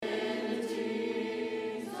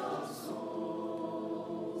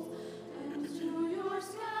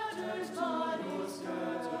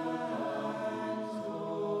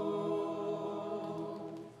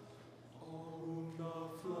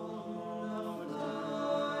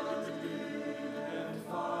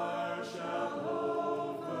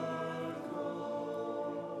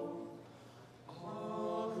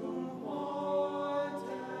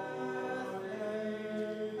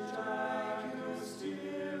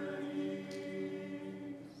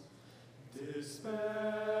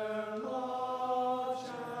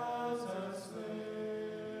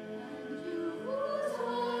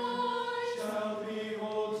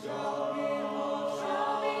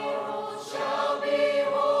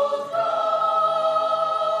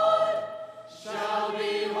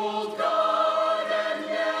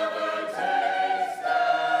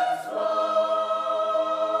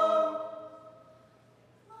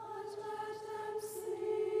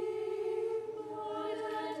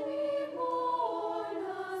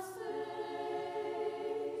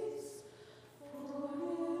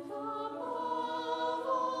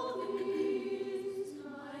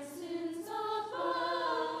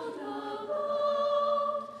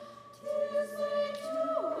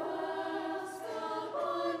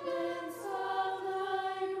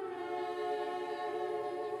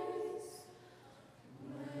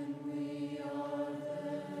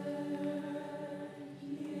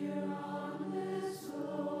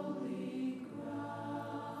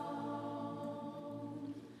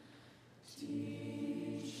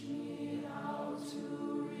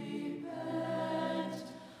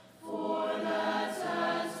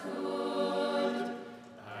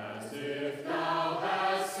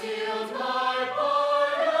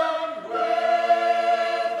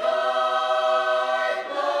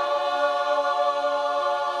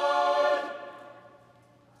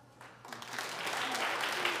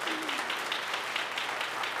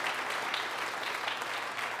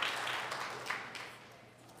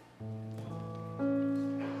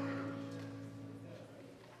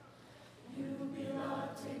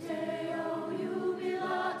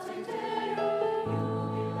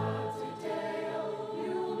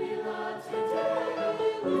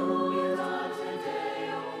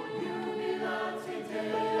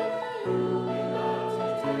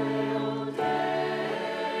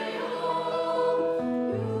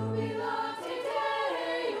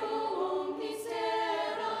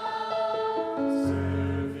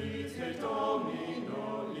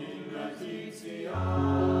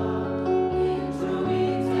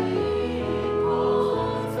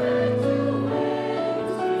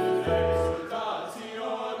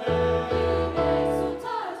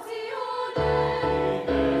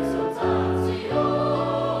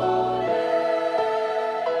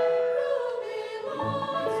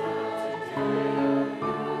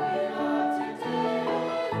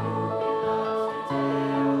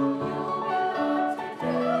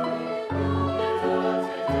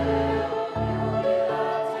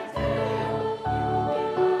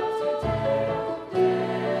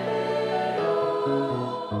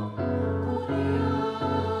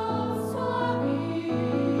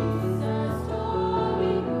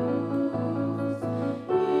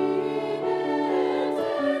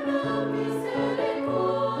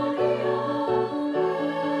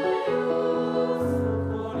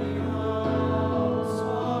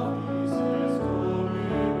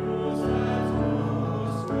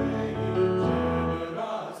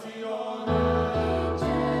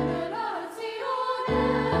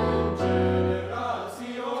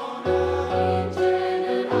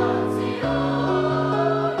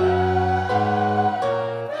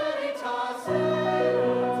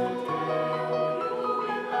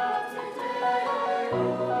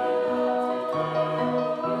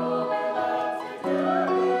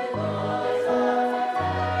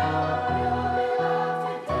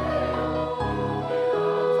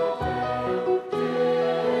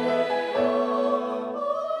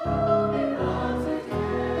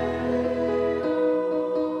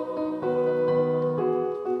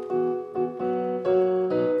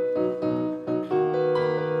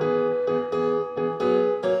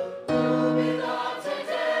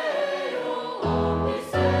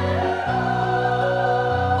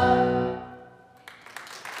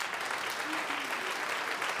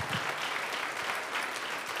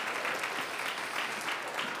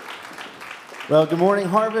Well, good morning,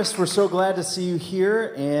 Harvest. We're so glad to see you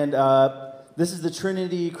here. And this is the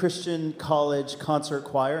Trinity Christian College Concert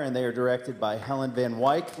Choir, and they are directed by Helen Van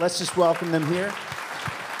Wyk. Let's just welcome them here.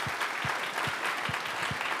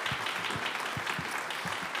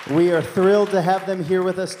 We are thrilled to have them here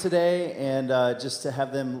with us today and just to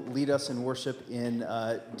have them lead us in worship in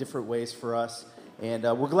different ways for us. And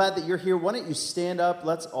we're glad that you're here. Why don't you stand up?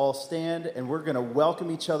 Let's all stand, and we're going to welcome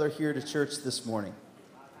each other here to church this morning.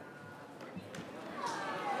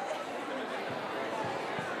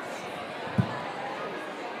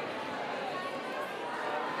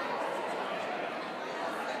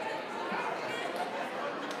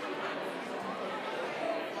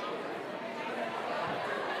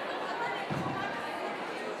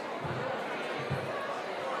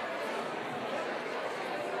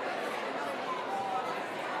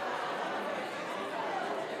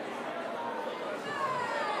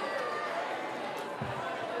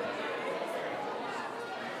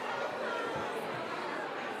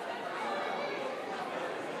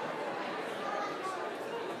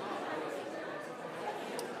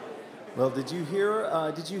 Well, did you hear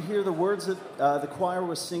the words that the choir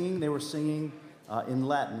was singing? They were singing in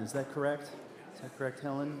Latin. Is that correct? Is that correct,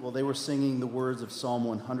 Helen? Well, they were singing the words of Psalm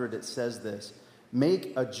 100. It says this: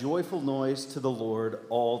 "Make a joyful noise to the Lord,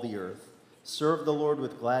 all the earth. Serve the Lord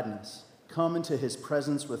with gladness. Come into his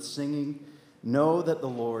presence with singing. Know that the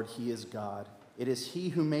Lord, he is God. It is he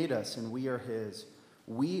who made us, and we are his.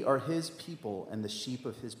 We are his people and the sheep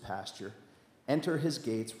of his pasture. Enter his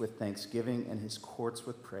gates with thanksgiving and his courts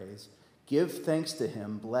with praise. Give thanks to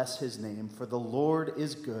him, bless his name, for the Lord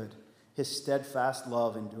is good. His steadfast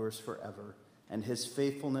love endures forever, and his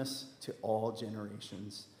faithfulness to all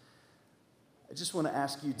generations." I just want to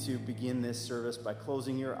ask you to begin this service by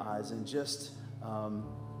closing your eyes and just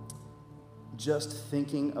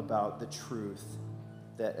thinking about the truth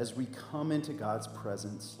that as we come into God's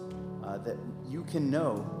presence, that you can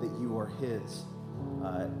know that you are his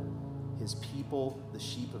people, the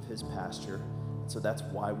sheep of his pasture. So that's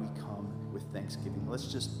why we come with thanksgiving. Let's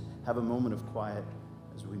just have a moment of quiet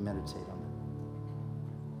as we meditate on it.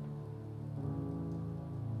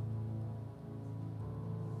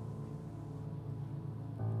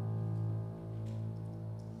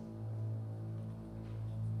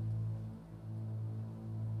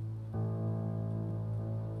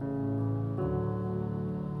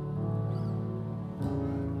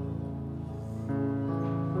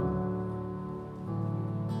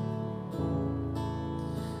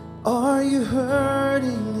 Are you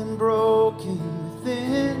hurting and broken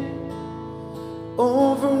within,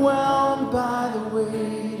 overwhelmed by the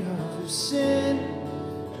weight of your sin?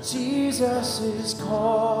 Jesus is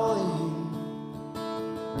calling.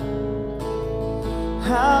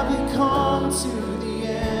 Have you come to the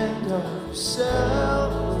end of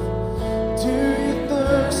yourself? Do you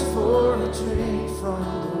thirst for a drink from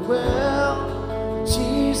the well?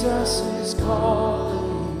 Jesus is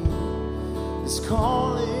calling, is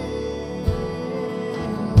calling.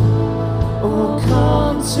 Oh,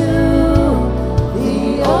 come to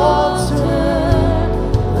the altar.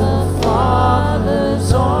 The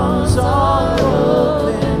Father's arms are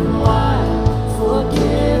open wide.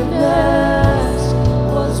 Forgiveness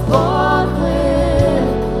was bought with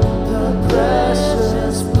the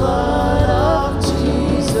precious blood of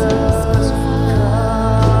Jesus Christ.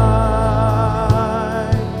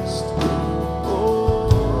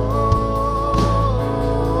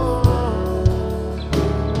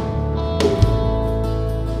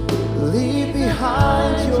 Leave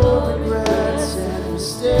behind your regrets and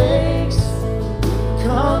mistakes.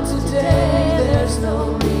 Come today, there's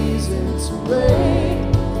no reason to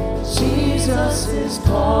wait. Jesus is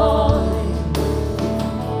calling.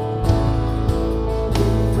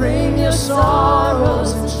 Bring your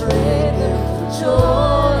sorrows and trade them for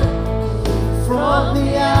joy. From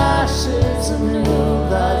the ashes a new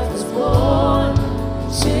life is born.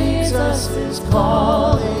 Jesus is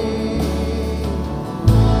calling.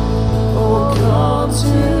 Oh, come to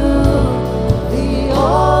the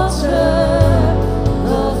altar.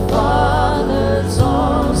 The Father's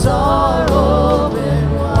arms are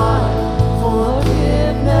open wide.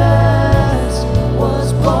 Forgiveness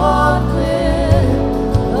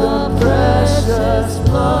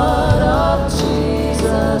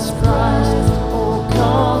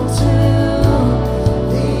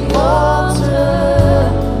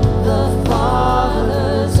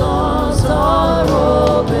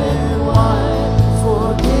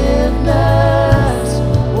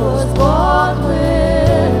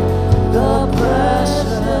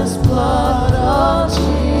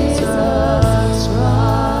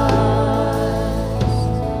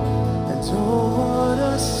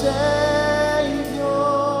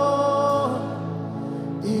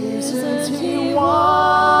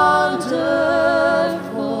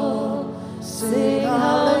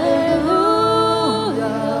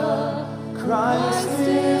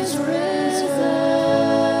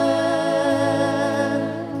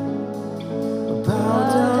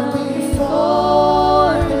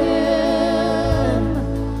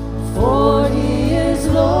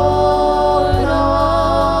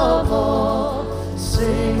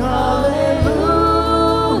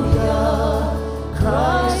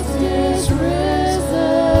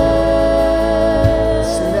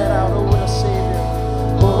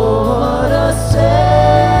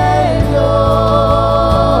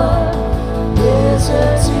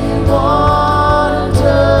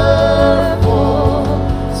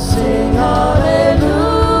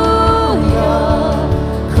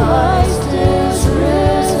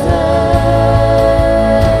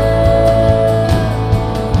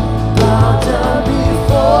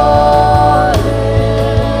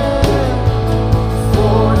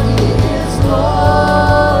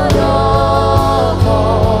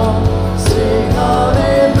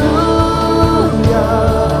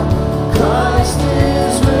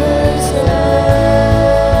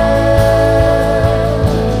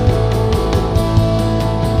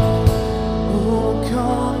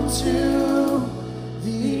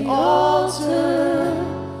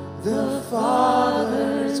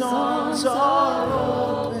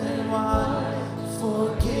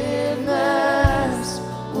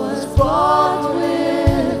bought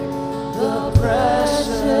with the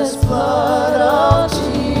precious blood of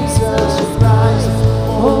Jesus Christ.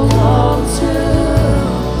 Oh, come to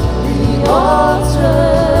the altar.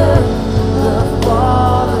 The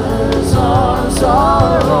Father's arms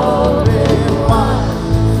are open wide.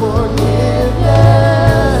 Forgiveness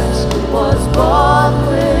was bought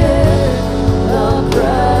with the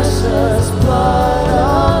precious blood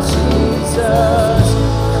of Jesus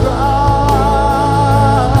Christ.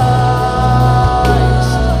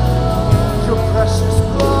 Your precious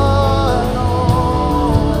blood, oh,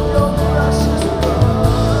 your precious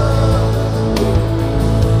blood.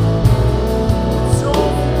 It's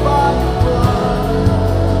only by your blood.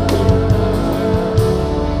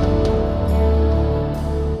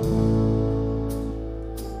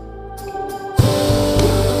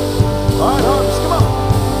 All right, Harvest, come on.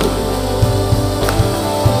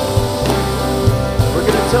 We're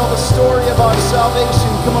going to tell the story of our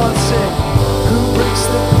salvation. Come on, sing. Who breaks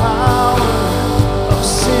the power of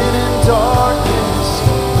sin and darkness,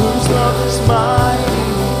 whose love is mighty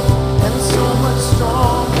and so much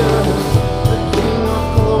stronger. The King of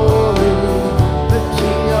glory, the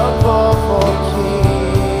King above all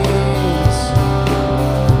kings.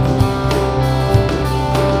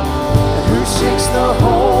 Who shakes the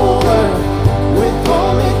whole earth with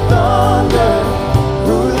holy thunder,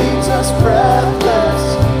 who leaves us breathless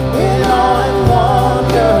in awe and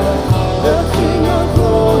wonder. The King of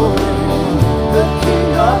glory, the King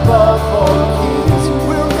above all kings.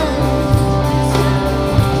 We're amazed.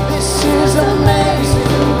 This is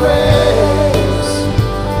amazing grace.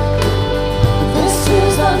 This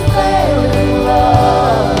is unfailing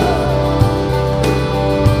love.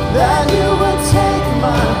 That you would take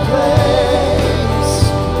my place,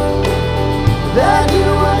 that you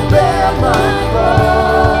would bear my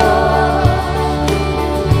cross,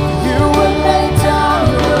 you would lay down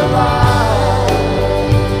your life,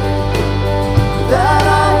 that I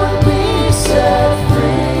would be set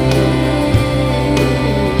free.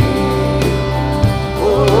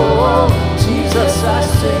 Oh, Jesus, I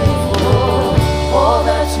sing for all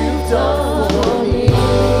that you've done for me.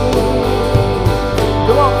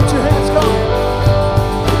 Come on, put your hands, come.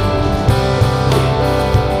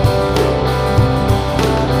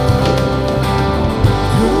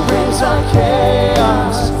 Who brings our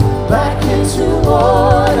chaos back into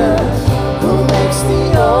order? Who makes the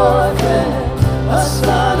orphan a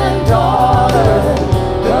son and daughter?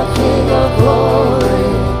 The King of glory,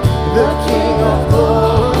 the King of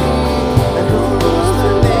glory, and who rules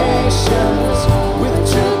the nations with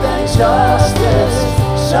truth and justice,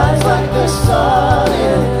 shines like the sun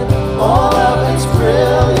in all of its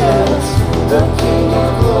brilliance. The King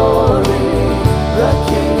of glory, the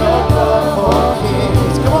King above all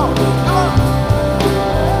kings. Come on, come on.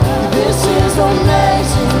 This is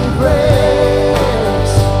amazing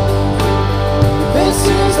grace. This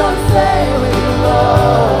is unfailing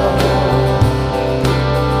love.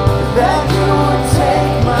 That you would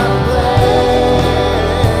take my place,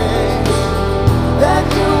 that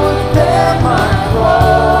you would bear my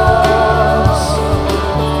cross,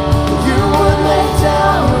 you would lay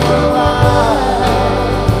down your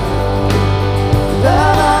life,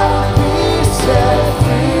 that I would be set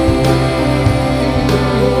free.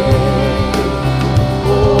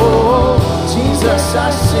 Oh, Jesus, I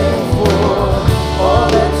sing for all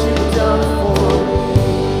that you've done for me.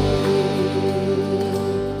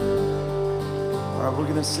 All right, we're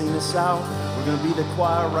going to sing this out. We're going to be the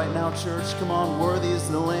choir right now, church. Come on, worthy is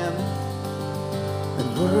the Lamb. And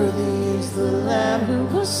worthy is the Lamb who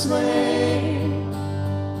was slain.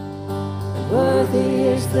 And worthy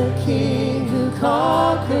is the King who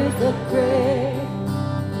conquered the grave.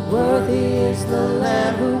 Worthy is the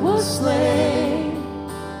Lamb who was slain.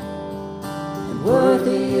 And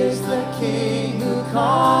worthy is the King who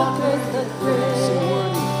conquered the grave. Sing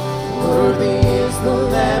worthy. Worthy is the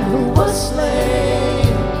Lamb who was slain.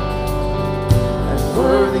 And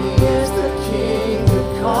worthy is the King who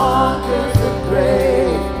conquered the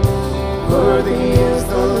grave. Worthy is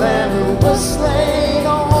the Lamb who was slain.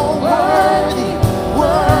 Oh, worthy,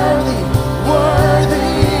 worthy,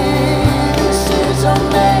 worthy. This is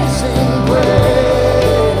amazing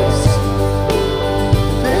grace.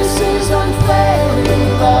 This is unfailing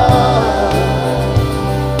love.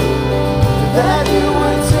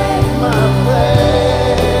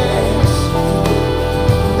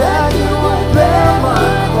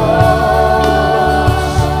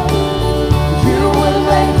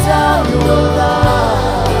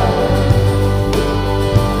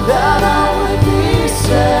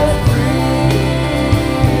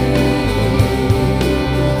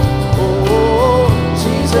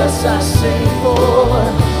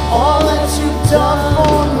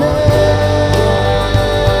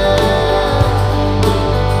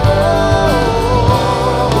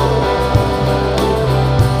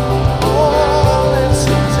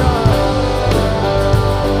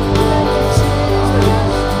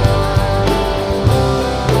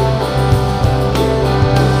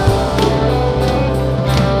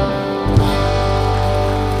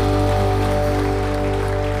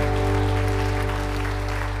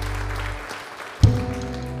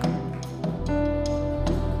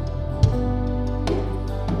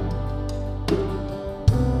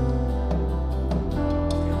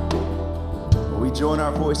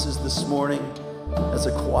 our voices this morning as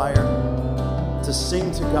a choir to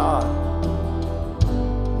sing to God,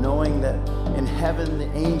 knowing that in heaven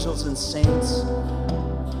the angels and saints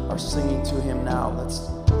are singing to him now. Let's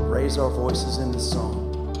raise our voices in the song.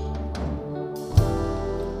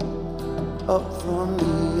 Up from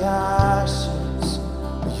the ashes,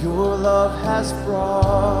 your love has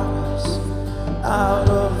brought us out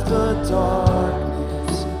of the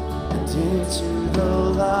darkness and into the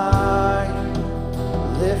light,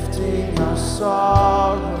 lifting our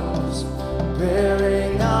sorrows,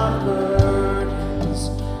 bearing our burdens,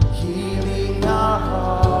 healing our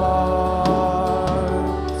hearts.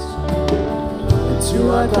 And to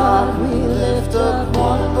our God we lift up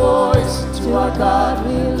one voice, to our God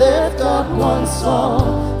we lift up one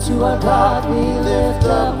song, to our God we lift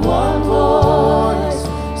up one voice,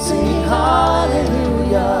 singing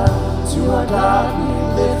hallelujah. To our God we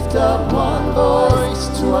lift up one voice,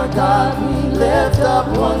 to our God we lift up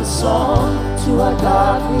one song, to our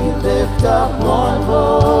God we lift up one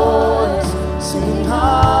voice, singing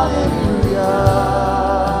hallelujah.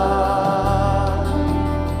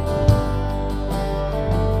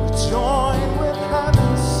 Join with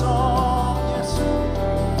heaven's song, yes.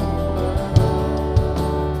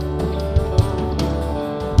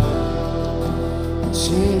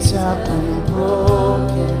 Chains have been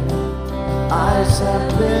broken, eyes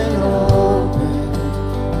have been opened,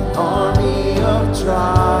 an army of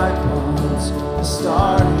dry bones is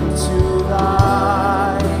starting to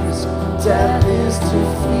rise. Death is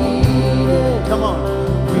defeated. Come on.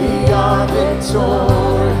 We are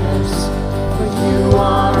victorious, for you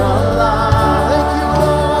are alive. Thank you,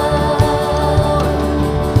 Lord.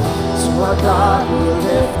 To our God we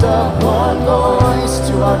lift up one voice,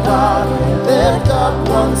 to our God we lift up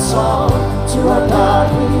one song, to our God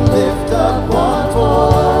we lift up one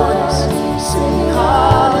voice, sing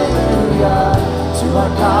hallelujah. To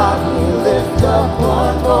our God we lift up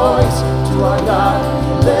one voice, to our God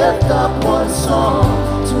we lift up one song,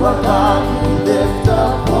 to our God we lift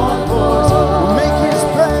up one voice. We'll make his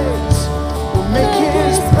praise, we'll make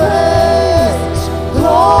his praise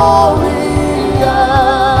glorious,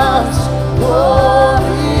 glorious,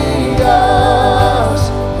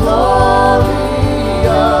 glorious.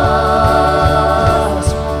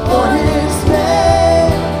 For his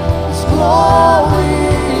name is glorious,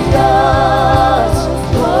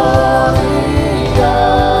 glorious,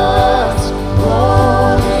 glorious.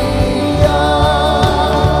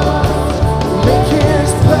 Make his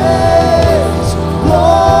praise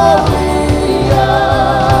glorious,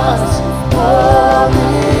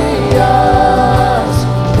 glorious,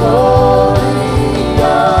 glorious.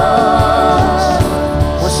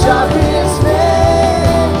 We'll shout his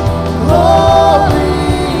name glorious,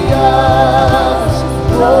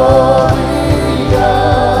 glorious,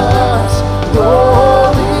 glorious.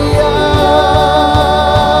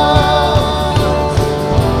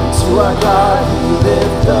 To our God we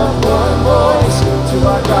lift up one voice, to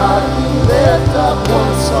our God we lift up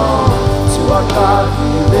one song, to our God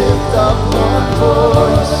we lift up one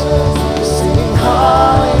voice, singing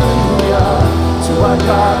hallelujah. To our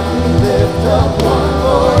God we lift up one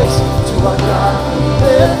voice, to our God we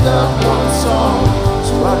lift up one song,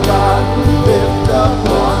 to our God we lift up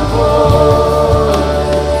one voice.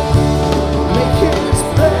 Make his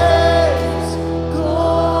praise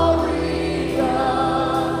glorious,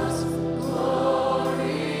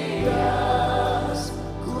 glorious,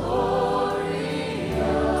 glorious.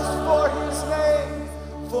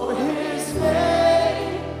 For his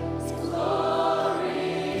name is glorious,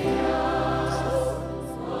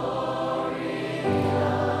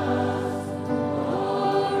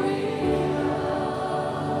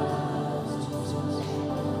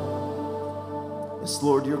 Yes,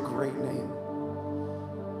 Lord, your great name.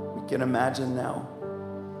 We can imagine now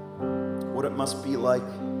what it must be like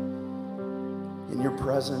in your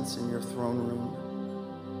presence, in your throne room,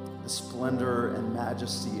 the splendor and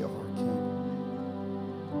majesty of our King,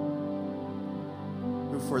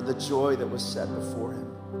 who for the joy that was set before him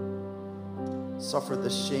suffered the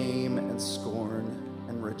shame and scorn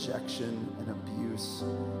and rejection and abuse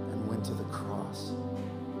and went to the cross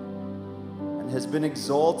and has been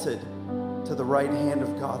exalted to the right hand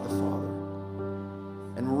of God the Father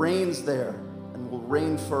and reigns there and will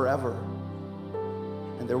reign forever.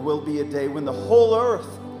 And there will be a day when the whole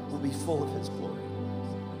earth will be full of his glory.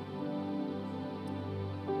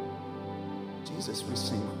 Jesus, we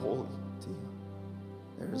sing holy to you.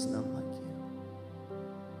 There is none like you.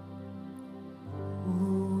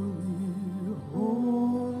 Holy,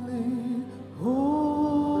 holy,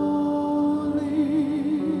 holy,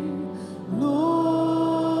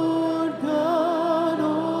 Lord God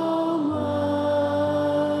Almighty.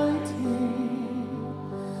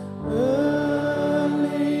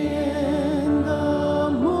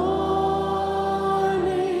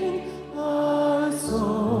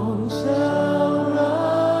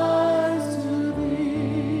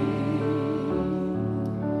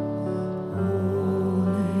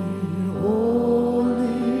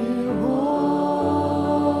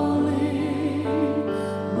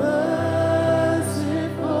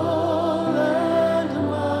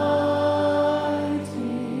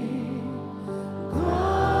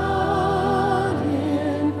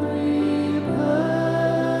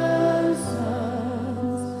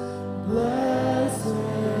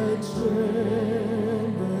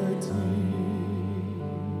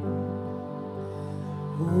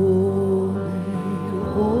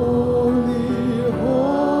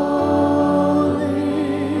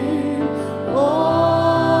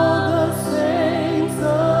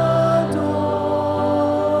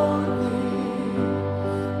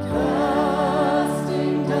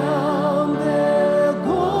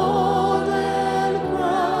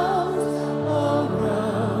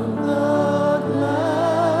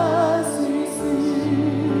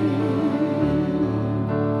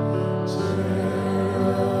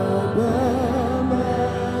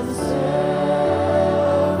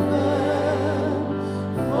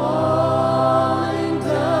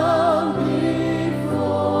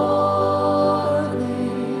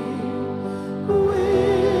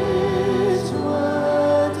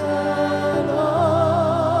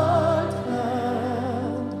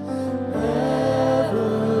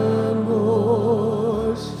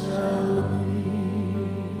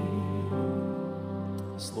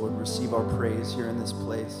 praise here in this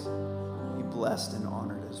place. Be blessed and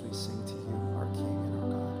honored as we sing to you, our King and our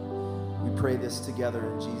God. We pray this together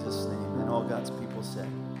in Jesus' name, and all God's people say,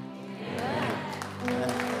 Amen.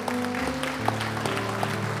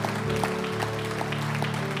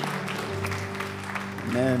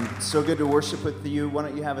 Amen. So good to worship with you. Why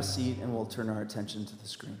don't you have a seat, and we'll turn our attention to the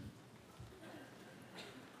screen.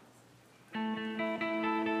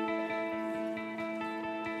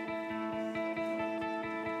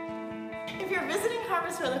 If you're visiting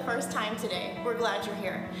Harvest for the first time today, we're glad you're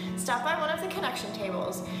here. Stop by one of the connection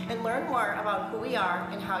tables and learn more about who we are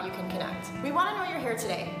and how you can connect. We want to know you're here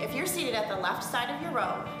today. If you're seated at the left side of your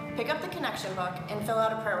row, pick up the connection book and fill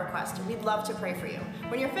out a prayer request. We'd love to pray for you.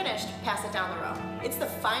 When you're finished, pass it down the row. It's the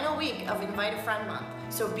final week of Invite a Friend Month,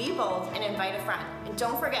 so be bold and invite a friend. And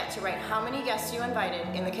don't forget to write how many guests you invited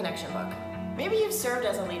in the connection book. Maybe you've served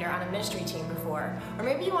as a leader on a ministry team before, or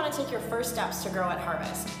maybe you want to take your first steps to grow at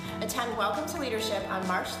Harvest. Attend Welcome to Leadership on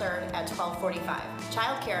March 3rd at 12:45.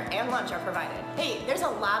 Childcare and lunch are provided. Hey, there's a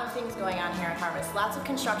lot of things going on here at Harvest, lots of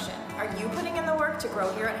construction. Are you putting in the work to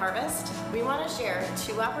grow here at Harvest? We want to share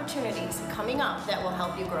 2 opportunities coming up that will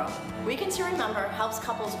help you grow. Weekend to Remember helps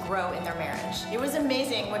couples grow in their marriage. It was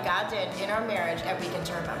amazing what God did in our marriage at Weekend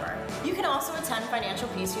to Remember. You can also attend Financial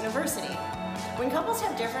Peace University. When couples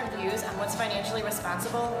have different views on what's financially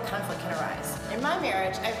responsible, conflict can arise. In my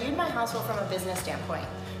marriage, I viewed my household from a business standpoint.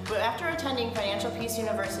 But after attending Financial Peace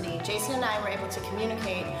University, Jason and I were able to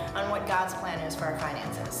communicate on what God's plan is for our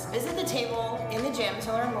finances. Visit the table in the gym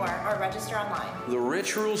to learn more or register online. The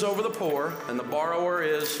rich rules over the poor, and the borrower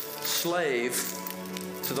is slave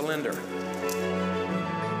to the lender.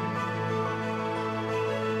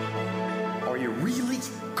 Are you really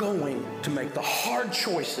going to make the hard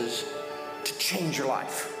choices to change your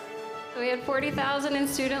life? We had $40,000 in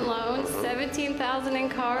student loans, $17,000 in I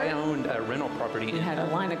cars. owned a rental property. You had a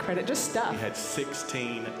line of credit, just stuff. We had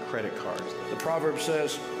 16 credit cards. The proverb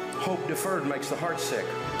says, hope deferred makes the heart sick,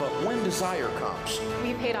 but when desire comes,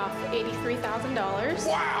 We paid off $83,000.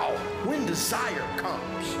 wow, when desire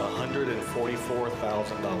comes,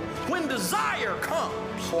 $144,000. when desire comes,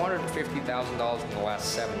 $450,000 in the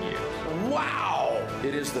last 7 years. wow,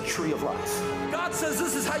 it is the tree of life. God says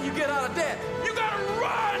this is how you get out of debt. You gotta run,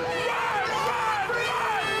 run, run,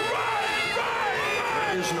 run, run, run.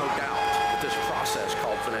 There is no doubt that this process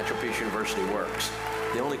called Financial Peace University works.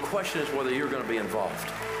 The only question is whether you're going to be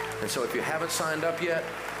involved. And so if you haven't signed up yet,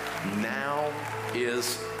 now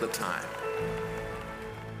is the time.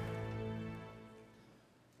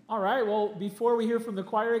 All right, well, before we hear from the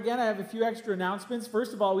choir again, I have a few extra announcements.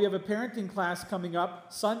 First of all, we have a parenting class coming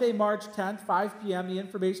up Sunday, March 10th, 5 p.m. The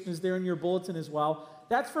information is there in your bulletin as well.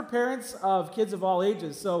 That's for parents of kids of all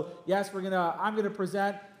ages. So, yes, I'm going to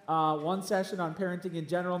present one session on parenting in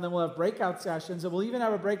general, and then we'll have breakout sessions. And we'll even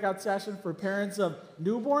have a breakout session for parents of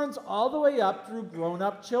newborns all the way up through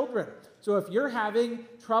grown-up children. So if you're having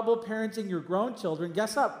trouble parenting your grown children,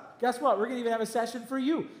 guess what? We're going to even have a session for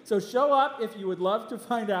you. So show up if you would love to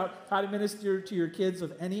find out how to minister to your kids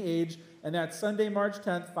of any age, and that's Sunday, March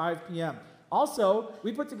 10th, 5 p.m. Also,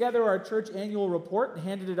 we put together our church annual report and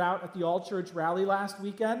handed it out at the all-church rally last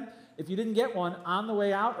weekend. If you didn't get one, on the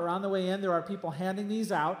way out or on the way in, there are people handing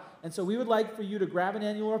these out. And so we would like for you to grab an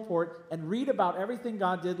annual report and read about everything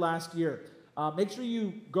God did last year. Make sure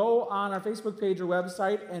you go on our Facebook page or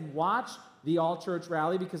website and watch the all-church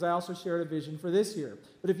rally, because I also shared a vision for this year.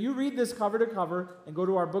 But if you read this cover to cover and go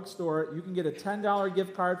to our bookstore, you can get a $10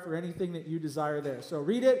 gift card for anything that you desire there. So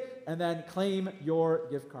read it and then claim your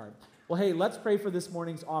gift card. Well, hey, let's pray for this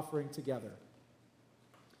morning's offering together.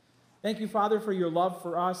 Thank you, Father, for your love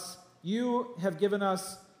for us. You have given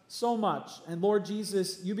us so much. And Lord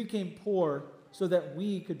Jesus, you became poor so that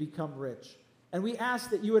we could become rich. And we ask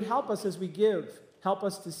that you would help us as we give. Help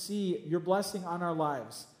us to see your blessing on our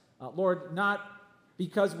lives. Lord, not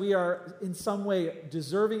because we are in some way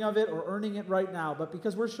deserving of it or earning it right now, but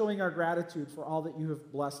because we're showing our gratitude for all that you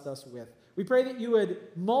have blessed us with. We pray that you would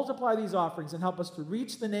multiply these offerings and help us to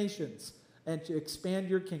reach the nations and to expand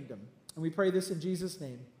your kingdom. And we pray this in Jesus'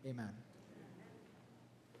 name. Amen.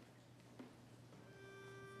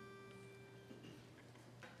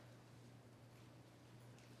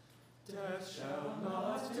 Death shall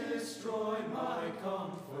not destroy my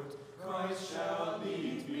comfort. Christ shall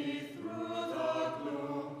lead me through the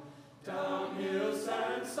gloom, down hills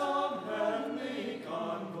and some heavenly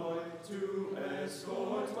convoy to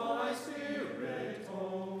escort my spirit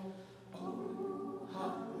home. Oh,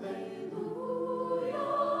 hallelujah,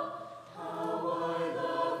 how I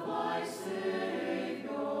love my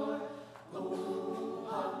Savior. Oh,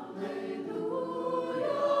 hallelujah,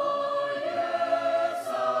 yes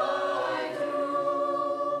I do.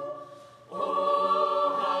 Oh,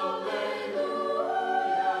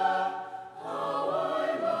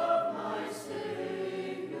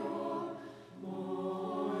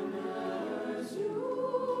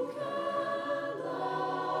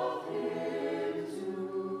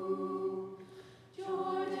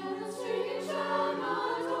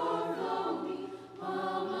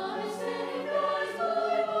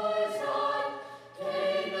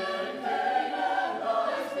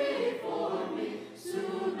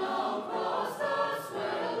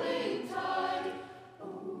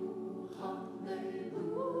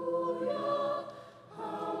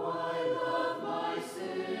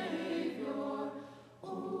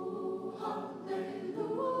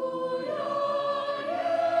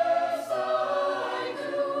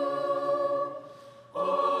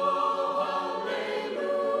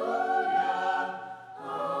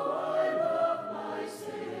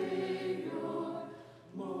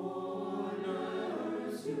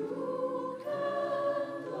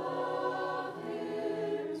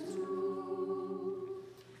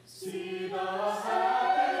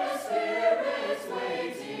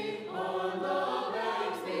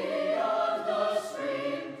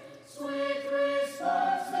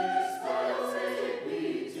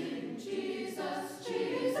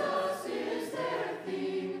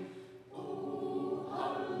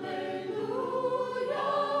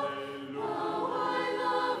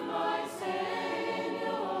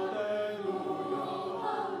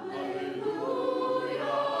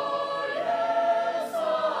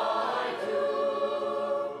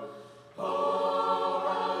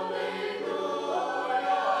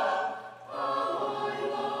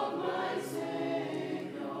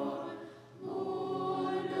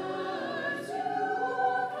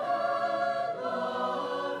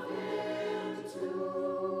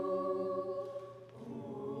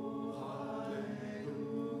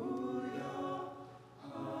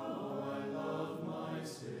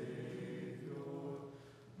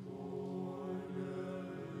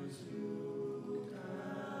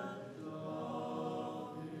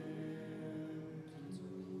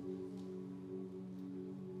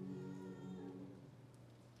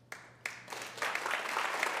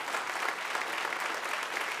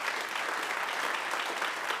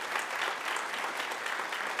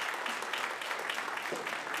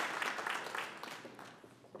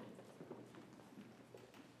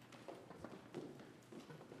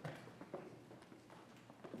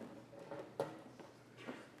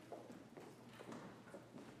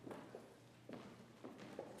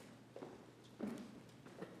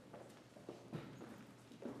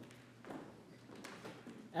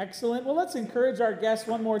 Excellent. Well, let's encourage our guests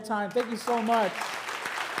one more time. Thank you so much.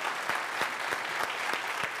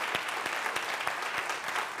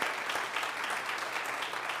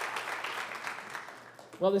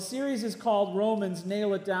 Well, the series is called Romans,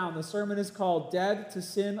 Nail It Down. The sermon is called Dead to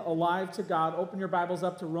Sin, Alive to God. Open your Bibles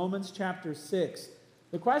up to Romans chapter 6.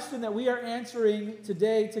 The question that we are answering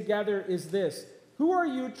today together is this: who are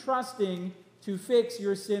you trusting to fix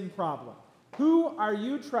your sin problem? Who are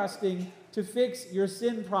you trusting to fix your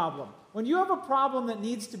sin problem? When you have a problem that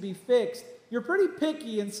needs to be fixed, you're pretty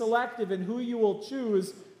picky and selective in who you will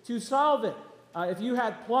choose to solve it. If you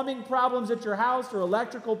had plumbing problems at your house or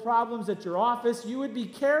electrical problems at your office, you would be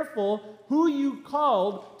careful who you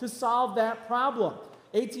called to solve that problem.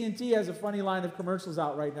 AT&T has a funny line of commercials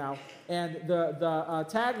out right now, and the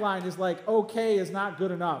tagline is like, okay is not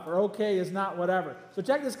good enough, or okay is not whatever. So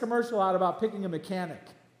check this commercial out about picking a mechanic.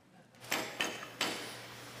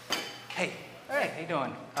 Hey, how you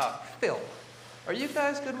doing? Phil, are you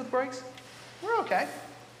guys good with brakes? We're okay.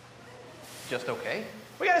 Just okay?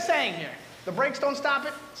 We got a saying here. The brakes don't stop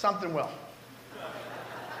it, something will.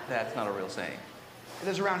 That's not a real saying. It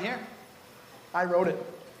is around here. I wrote it.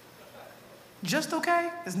 Just okay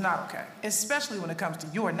is not okay, especially when it comes to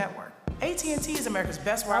your network. AT&T is America's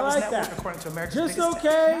best wireless network according to America's Just biggest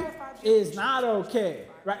okay is not okay.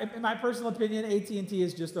 Right? In my personal opinion, AT&T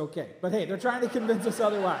is just okay. But hey, they're trying to convince us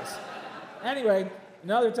otherwise. Anyway,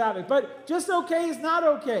 another topic. But just okay is not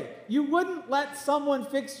okay. You wouldn't let someone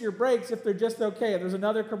fix your brakes if they're just okay. There's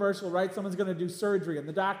another commercial, right? Someone's going to do surgery and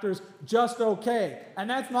the doctor's just okay. And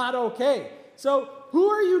that's not okay. So who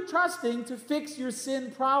are you trusting to fix your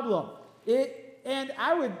sin problem? And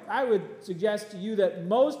I would suggest to you that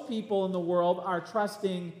most people in the world are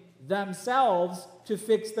trusting themselves to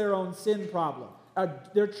fix their own sin problem.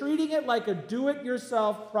 They're treating it like a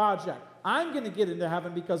do-it-yourself project. I'm going to get into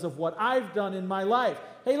heaven because of what I've done in my life.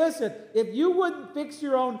 Hey, listen, if you wouldn't fix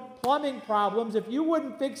your own plumbing problems, if you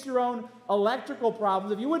wouldn't fix your own electrical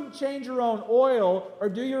problems, if you wouldn't change your own oil or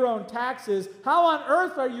do your own taxes, how on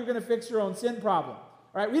earth are you going to fix your own sin problem?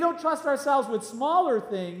 All right, we don't trust ourselves with smaller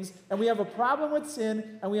things, and we have a problem with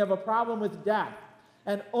sin, and we have a problem with death.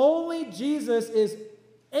 And only Jesus is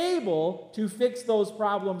able to fix those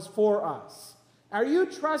problems for us. Are you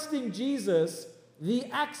trusting Jesus, the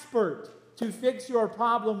expert, to fix your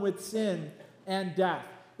problem with sin and death?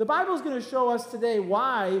 The Bible is going to show us today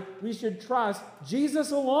why we should trust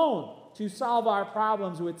Jesus alone to solve our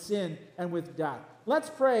problems with sin and with death. Let's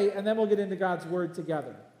pray, and then we'll get into God's Word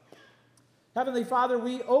together. Heavenly Father,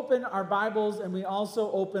 we open our Bibles and we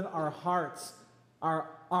also open our hearts. Our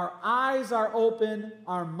eyes are open,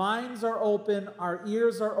 our minds are open, our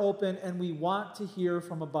ears are open, and we want to hear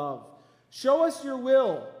from above. Show us your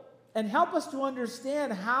will and help us to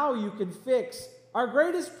understand how you can fix our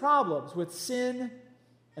greatest problems with sin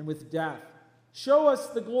and with death. Show us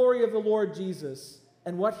the glory of the Lord Jesus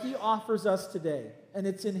and what he offers us today. And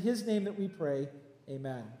it's in his name that we pray.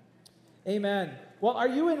 Amen. Amen. Well, are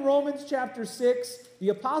you in Romans chapter 6? The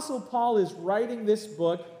Apostle Paul is writing this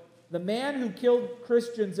book. The man who killed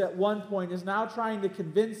Christians at one point is now trying to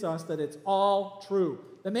convince us that it's all true.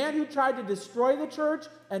 The man who tried to destroy the church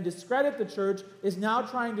and discredit the church is now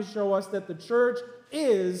trying to show us that the church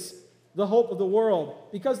is the hope of the world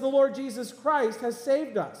because the Lord Jesus Christ has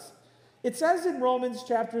saved us. It says in Romans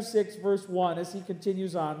chapter 6, verse 1, as he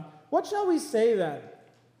continues on, "What shall we say then?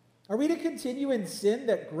 Are we to continue in sin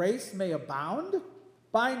that grace may abound?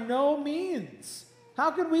 By no means.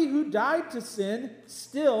 How can we who died to sin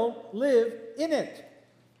still live in it?"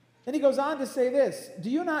 And he goes on to say this, "Do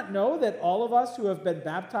you not know that all of us who have been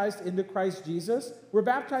baptized into Christ Jesus were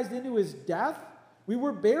baptized into his death? We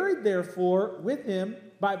were buried, therefore, with him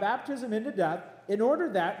by baptism into death, in order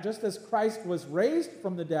that, just as Christ was raised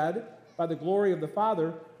from the dead by the glory of the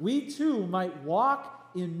Father, we too might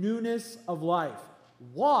walk in newness of life."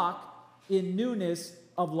 Walk in newness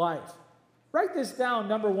of life. Write this down,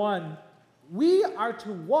 number one. We are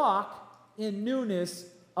to walk in newness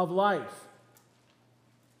of life.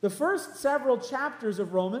 The first several chapters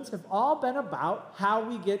of Romans have all been about how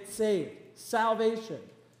we get saved, salvation.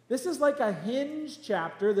 This is like a hinge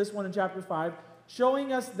chapter, this one in chapter 5,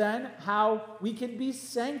 showing us then how we can be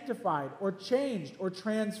sanctified or changed or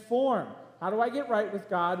transformed. How do I get right with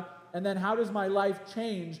God? And then how does my life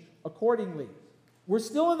change accordingly? We're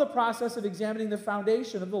still in the process of examining the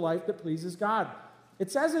foundation of the life that pleases God.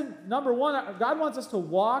 It says in number 1, God wants us to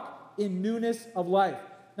walk in newness of life.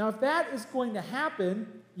 Now, if that is going to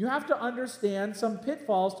happen, you have to understand some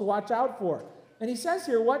pitfalls to watch out for. And he says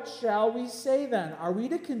here, "What shall we say then? Are we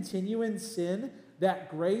to continue in sin that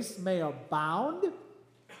grace may abound?"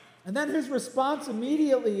 And then his response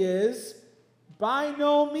immediately is, By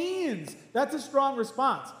no means. That's a strong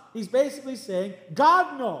response. He's basically saying,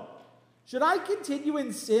 God, no. Should I continue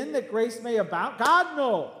in sin that grace may abound? God,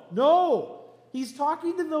 no. No. He's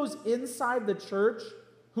talking to those inside the church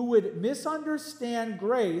who would misunderstand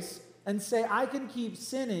grace and say, I can keep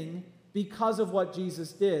sinning because of what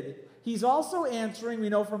Jesus did. He's also answering, we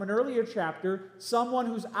know from an earlier chapter, someone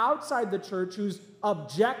who's outside the church who's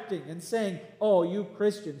objecting and saying, oh, you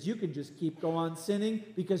Christians, you can just keep go on sinning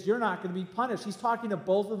because you're not going to be punished. He's talking to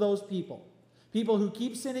both of those people. People who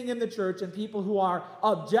keep sinning in the church and people who are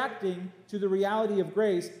objecting to the reality of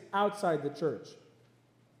grace outside the church.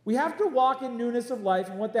 We have to walk in newness of life,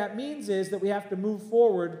 and what that means is that we have to move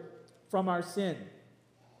forward from our sin.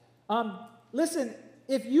 Listen,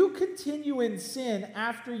 if you continue in sin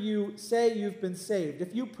after you say you've been saved,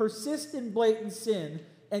 if you persist in blatant sin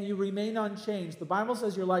and you remain unchanged, the Bible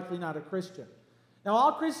says you're likely not a Christian. Now,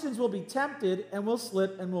 all Christians will be tempted and will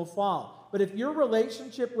slip and will fall. But if your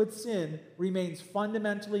relationship with sin remains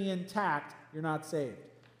fundamentally intact, you're not saved.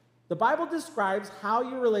 The Bible describes how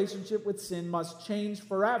your relationship with sin must change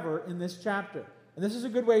forever in this chapter. And this is a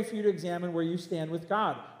good way for you to examine where you stand with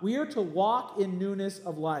God. We are to walk in newness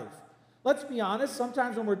of life. Let's be honest,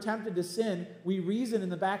 sometimes when we're tempted to sin, we reason in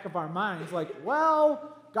the back of our minds like,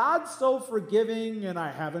 well, God's so forgiving and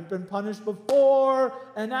I haven't been punished before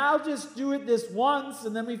and I'll just do it this once,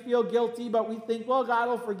 and then we feel guilty, but we think, well, God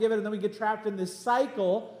will forgive it, and then we get trapped in this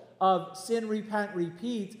cycle of sin, repent,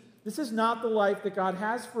 repeat. This is not the life that God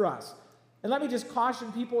has for us. And let me just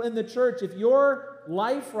caution people in the church, if your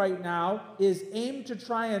life right now is aimed to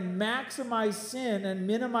try and maximize sin and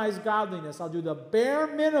minimize godliness, I'll do the bare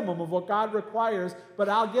minimum of what God requires, but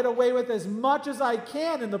I'll get away with as much as I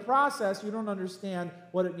can in the process, you don't understand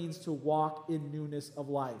what it means to walk in newness of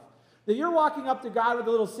life. That you're walking up to God with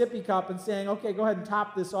a little sippy cup and saying, okay, go ahead and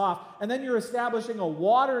top this off, and then you're establishing a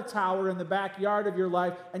water tower in the backyard of your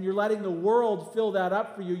life, and you're letting the world fill that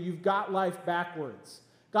up for you, you've got life backwards.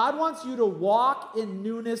 God wants you to walk in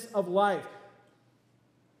newness of life.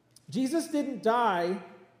 Jesus didn't die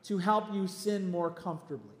to help you sin more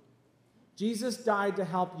comfortably. Jesus died to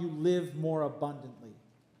help you live more abundantly.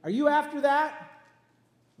 Are you after that?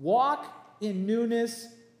 Walk in newness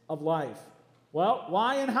of life. Well,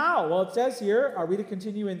 why and how? Well, it says here, are we to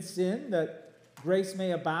continue in sin that grace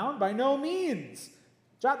may abound? By no means.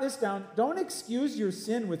 Jot this down. Don't excuse your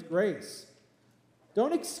sin with grace.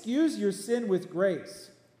 Don't excuse your sin with grace.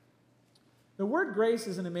 The word grace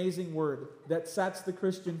is an amazing word that sets the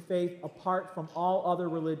Christian faith apart from all other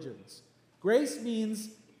religions. Grace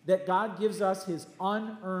means that God gives us his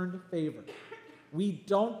unearned favor. We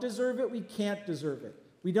don't deserve it. We can't deserve it.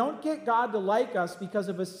 We don't get God to like us because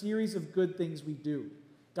of a series of good things we do.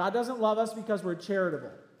 God doesn't love us because we're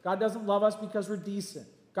charitable. God doesn't love us because we're decent.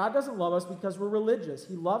 God doesn't love us because we're religious.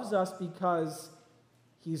 He loves us because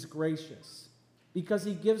he's gracious, because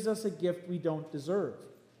he gives us a gift we don't deserve.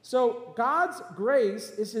 So God's grace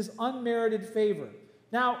is his unmerited favor.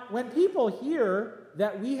 Now, when people hear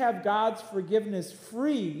that we have God's forgiveness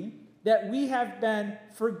free, that we have been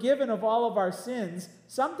forgiven of all of our sins,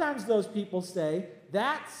 sometimes those people say,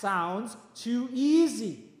 that sounds too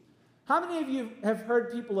easy. How many of you have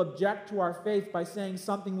heard people object to our faith by saying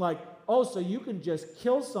something like, oh, so you can just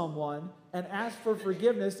kill someone and ask for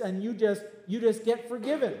forgiveness and you just get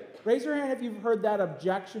forgiven? Raise your hand if you've heard that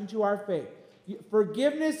objection to our faith.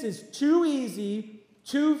 Forgiveness is too easy,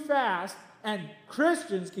 too fast, and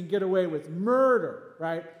Christians can get away with murder,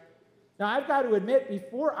 right? Now, I've got to admit,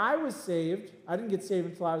 before I was saved, I didn't get saved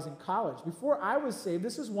until I was in college. Before I was saved,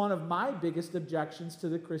 this is one of my biggest objections to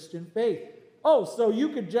the Christian faith. Oh, so you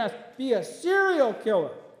could just be a serial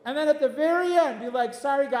killer, and then at the very end be like,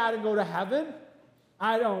 sorry, God, and go to heaven?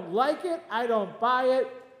 I don't like it. I don't buy it.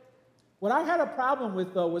 What I had a problem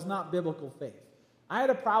with, though, was not biblical faith. I had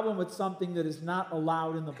a problem with something that is not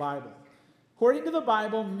allowed in the Bible. According to the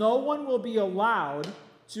Bible, no one will be allowed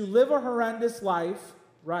to live a horrendous life,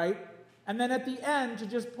 right? And then at the end to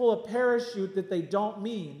just pull a parachute that they don't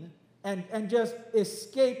mean and just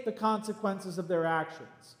escape the consequences of their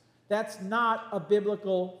actions. That's not a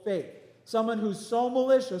biblical faith. Someone who's so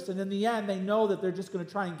malicious and in the end they know that they're just going to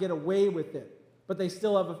try and get away with it, but they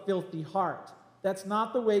still have a filthy heart. That's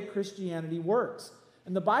not the way Christianity works.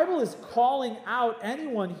 And the Bible is calling out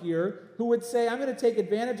anyone here who would say, I'm going to take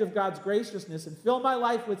advantage of God's graciousness and fill my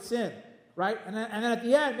life with sin, right? And then at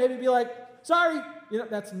the end, maybe be like, sorry,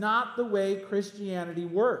 that's not the way Christianity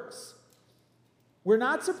works. We're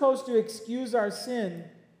not supposed to excuse our sin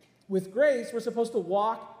with grace. We're supposed to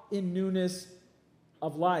walk in newness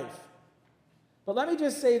of life. But let me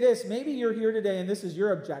just say this. Maybe you're here today and this is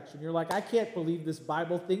your objection. You're like, I can't believe this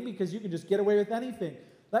Bible thing because you can just get away with anything.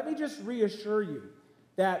 let me just reassure you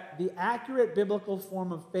that the accurate biblical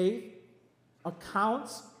form of faith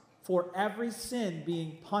accounts for every sin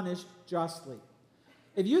being punished justly.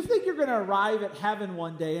 If you think you're going to arrive at heaven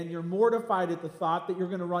one day and you're mortified at the thought that you're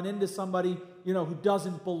going to run into somebody, who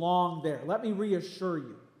doesn't belong there, let me reassure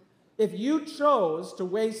you. If you chose to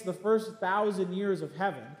waste the first 1,000 years of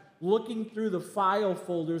heaven looking through the file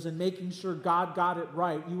folders and making sure God got it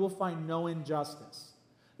right, you will find no injustice.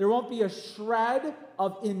 There won't be a shred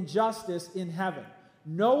of injustice in heaven.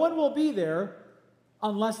 No one will be there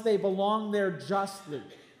unless they belong there justly.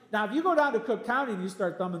 Now, if you go down to Cook County and you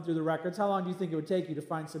start thumbing through the records, how long do you think it would take you to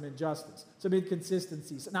find some injustice, some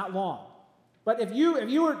inconsistencies? Not long. But if you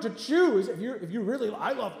were to choose, if you really,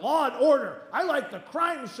 I love Law and Order, I like the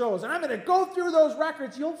crime shows, and I'm going to go through those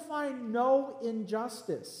records, you'll find no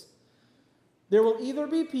injustice. There will either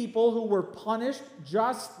be people who were punished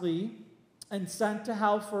justly and sent to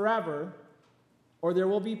hell forever, or there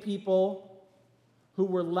will be people who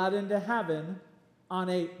were led into heaven on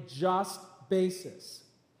a just basis,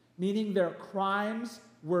 meaning their crimes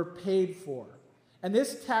were paid for. And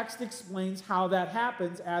this text explains how that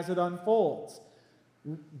happens as it unfolds.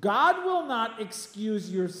 God will not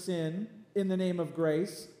excuse your sin in the name of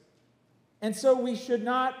grace, and so we should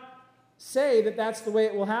not say that that's the way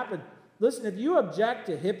it will happen. Listen, if you object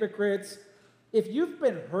to hypocrites, if you've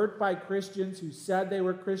been hurt by Christians who said they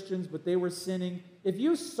were Christians but they were sinning, if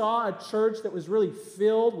you saw a church that was really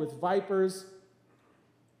filled with vipers,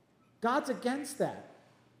 God's against that.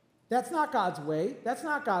 That's not God's way. That's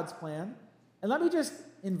not God's plan. And let me just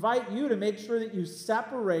invite you to make sure that you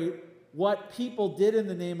separate what people did in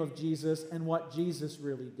the name of Jesus and what Jesus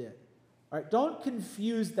really did. All right, don't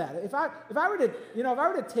confuse that. If I were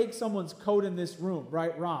to take someone's coat in this room,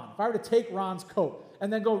 right, Ron, if I were to take Ron's coat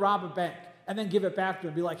and then go rob a bank and then give it back to him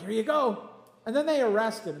and be like, here you go. And then they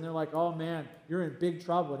arrest him and they're like, oh man, you're in big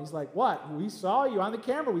trouble. And he's like, what? We saw you on the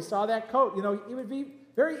camera. We saw that coat. It would be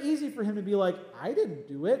very easy for him to be like, I didn't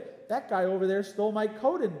do it. That guy over there stole my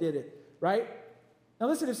coat and did it, right? Now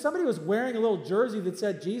listen, if somebody was wearing a little jersey that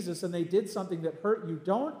said Jesus and they did something that hurt you,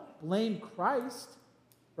 don't blame Christ,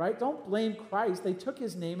 right? Don't blame Christ. They took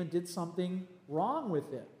his name and did something wrong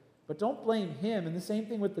with it. But don't blame him. And the same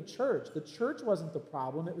thing with the church. The church wasn't the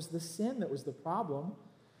problem. It was the sin that was the problem.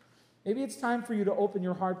 Maybe it's time for you to open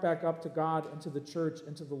your heart back up to God and to the church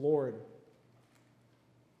and to the Lord,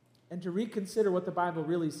 and to reconsider what the Bible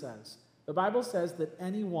really says. The Bible says that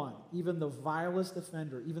anyone, even the vilest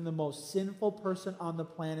offender, even the most sinful person on the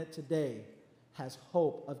planet today, has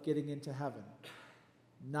hope of getting into heaven.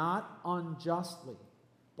 Not unjustly,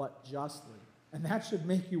 but justly. And that should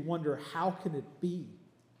make you wonder, how can it be?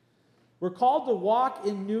 We're called to walk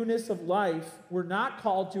in newness of life. We're not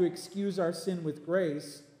called to excuse our sin with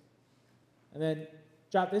grace. And then,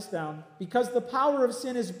 jot this down, because the power of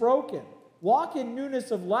sin is broken. Walk in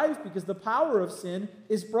newness of life because the power of sin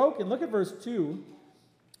is broken. Look at verse 2.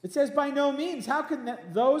 It says, by no means, how can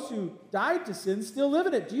those who died to sin still live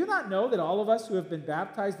in it? Do you not know that all of us who have been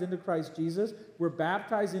baptized into Christ Jesus were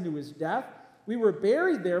baptized into his death? We were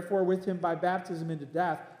buried, therefore, with him by baptism into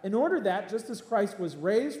death, in order that, just as Christ was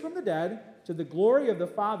raised from the dead to the glory of the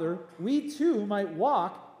Father, we too might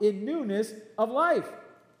walk in newness of life.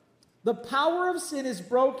 The power of sin is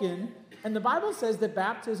broken, and the Bible says that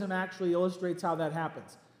baptism actually illustrates how that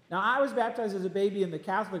happens. Now, I was baptized as a baby in the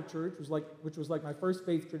Catholic Church, which was like my first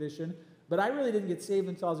faith tradition, but I really didn't get saved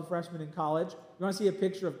until I was a freshman in college. You want to see a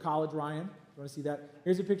picture of College Ryan? You want to see that?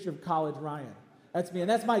 Here's a picture of College Ryan. That's me, and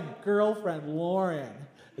that's my girlfriend, Lauren.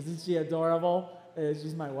 Isn't she adorable?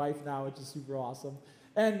 She's my wife now, which is super awesome.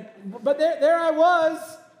 But there I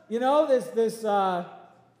was, this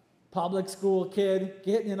public school kid,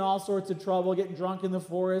 getting in all sorts of trouble, getting drunk in the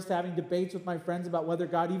forest, having debates with my friends about whether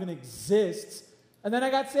God even exists. And then I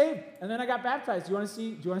got saved, and then I got baptized. Do you want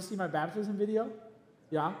to see my baptism video?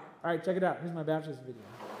 Yeah? All right, check it out. Here's my baptism video.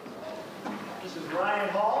 This is Ryan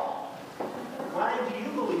Hall. Ryan, do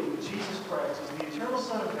you believe that Jesus Christ is the eternal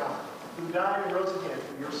Son of God, who died and rose again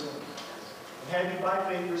for your sins? And have you by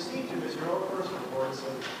faith received him as your own personal Lord and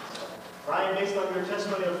Savior? Ryan, based on your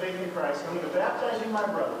testimony of faith in Christ, I'm going to baptize you, my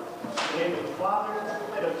brother, in the name of the Father,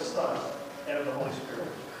 and of the Son, and of the Holy Spirit.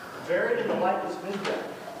 Buried in the likeness of his death.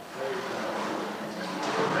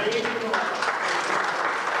 Raised in the likeness.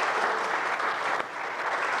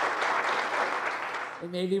 They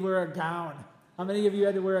made me wear a gown. How many of you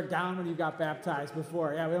had to wear a gown when you got baptized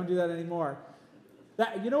before? Yeah, we don't do that anymore.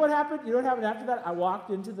 You know what happened? You know what happened after that? I walked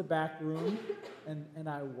into the back room, and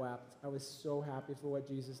I wept. I was so happy for what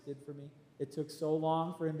Jesus did for me. It took so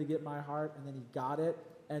long for him to get my heart, and then he got it.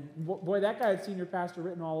 And boy, that guy had senior pastor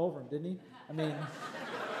written all over him, didn't he? I mean,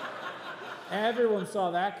 Everyone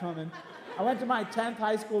saw that coming. I went to my 10th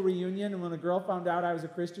high school reunion, and when a girl found out I was a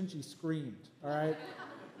Christian, she screamed, all right?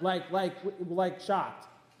 Like shocked.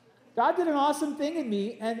 God did an awesome thing in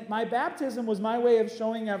me, and my baptism was my way of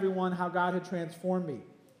showing everyone how God had transformed me.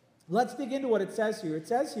 Let's dig into what it says here. It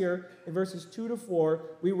says here in verses 2 to 4,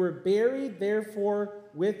 we were buried, therefore,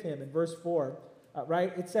 with him. In verse 4,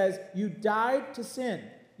 right? It says, you died to sin.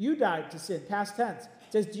 You died to sin, past tense.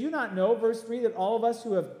 It says, do you not know, verse 3, that all of us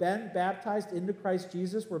who have been baptized into Christ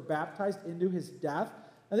Jesus were baptized into his death?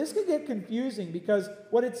 Now, this can get confusing because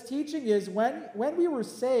what it's teaching is when we were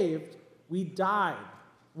saved, we died.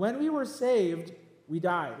 When we were saved, we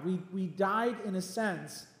died. We died in a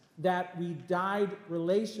sense that we died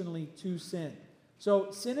relationally to sin.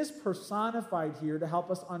 So sin is personified here to help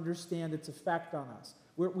us understand its effect on us.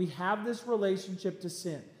 We have this relationship to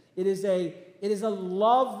sin. It is a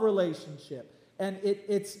love relationship, and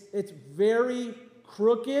it's very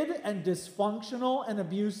crooked and dysfunctional and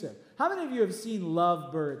abusive. How many of you have seen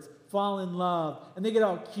lovebirds fall in love, and they get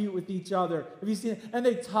all cute with each other? Have you seen it? And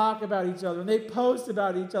they talk about each other, and they post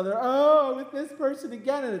about each other. Oh, with this person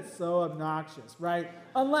again, and it's so obnoxious, right?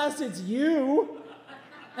 Unless it's you.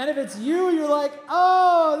 And if it's you, you're like,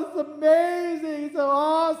 oh, this is amazing, it's so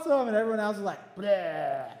awesome. And everyone else is like,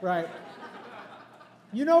 bleh, right?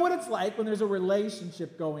 You know what it's like when there's a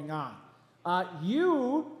relationship going on.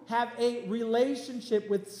 You have a relationship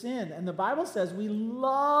with sin. And the Bible says we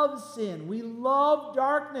love sin. We love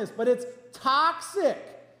darkness, but it's toxic,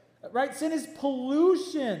 right? Sin is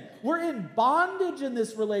pollution. We're in bondage in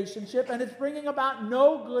this relationship, and it's bringing about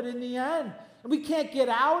no good in the end. And we can't get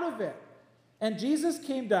out of it. And Jesus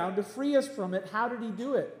came down to free us from it. How did he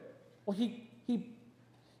do it? Well,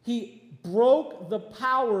 he broke the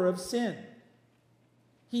power of sin.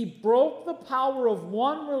 He broke the power of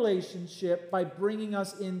one relationship by bringing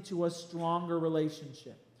us into a stronger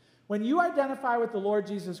relationship. When you identify with the Lord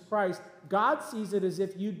Jesus Christ, God sees it as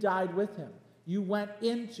if you died with him. You went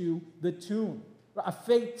into the tomb. A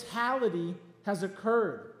fatality has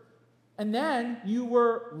occurred. And then you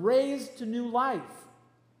were raised to new life.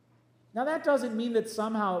 Now, that doesn't mean that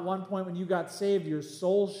somehow at one point when you got saved, your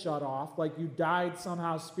soul shut off, like you died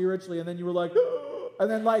somehow spiritually, and then you were like,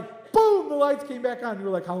 and then like, boom, the lights came back on. You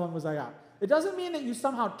were like, how long was I out? It doesn't mean that you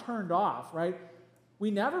somehow turned off, right?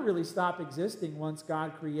 We never really stop existing once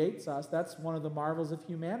God creates us. That's one of the marvels of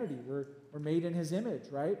humanity. We're made in his image,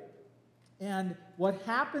 right? And what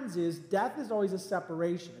happens is death is always a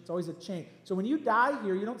separation. It's always a change. So when you die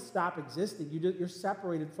here, you don't stop existing. You're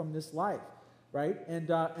separated from this life. Right? And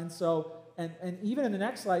even in the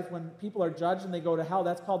next life, when people are judged and they go to hell,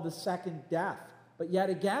 that's called the second death. But yet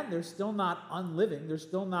again, they're still not unliving. They're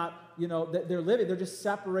still not, they're living. They're just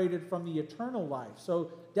separated from the eternal life.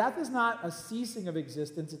 So death is not a ceasing of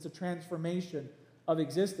existence. It's a transformation of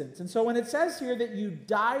existence. And so when it says here that you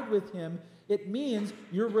died with him, it means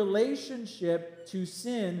your relationship to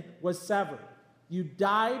sin was severed. You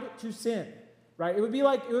died to sin. Right? It would be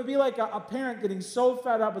like a parent getting so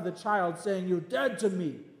fed up with a child saying, you're dead to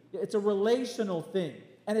me. It's a relational thing,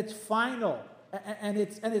 and it's final, and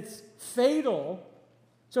it's fatal.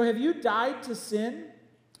 So have you died to sin?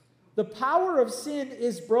 The power of sin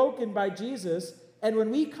is broken by Jesus, and when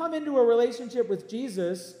we come into a relationship with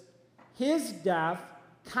Jesus, his death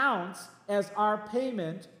counts as our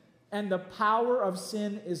payment, and the power of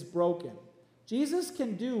sin is broken. Jesus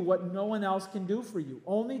can do what no one else can do for you.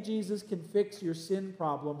 Only Jesus can fix your sin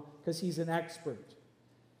problem because he's an expert.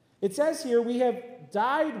 It says here, we have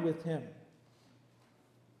died with him.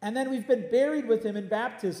 And then we've been buried with him in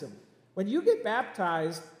baptism. When you get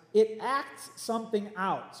baptized, it acts something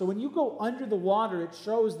out. So when you go under the water, it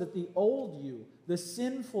shows that the old you, the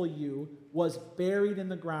sinful you, was buried in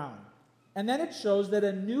the ground. And then it shows that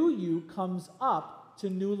a new you comes up to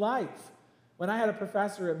new life. When I had a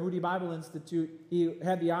professor at Moody Bible Institute, he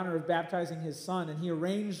had the honor of baptizing his son, and he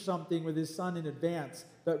arranged something with his son in advance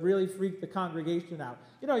that really freaked the congregation out.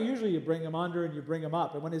 Usually you bring him under and you bring him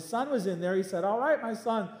up. And when his son was in there, he said, all right, my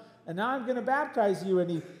son, and now I'm going to baptize you.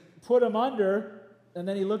 And he put him under, and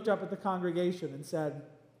then he looked up at the congregation and said,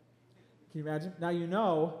 can you imagine?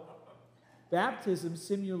 Now baptism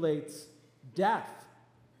simulates death.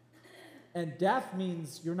 And death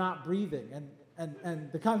means you're not breathing.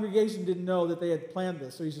 And the congregation didn't know that they had planned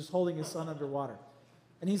this, so he's just holding his son underwater.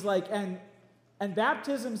 And he's like, and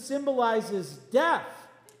baptism symbolizes death.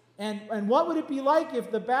 And what would it be like if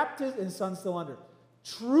the baptism, and his son's still under,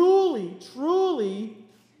 truly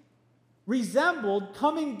resembled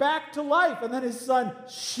coming back to life? And then his son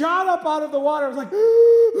shot up out of the water. It was like,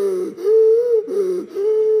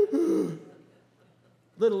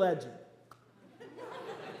 little edgy.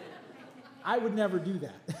 I would never do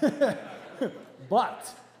that.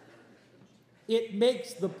 But it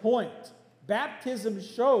makes the point. Baptism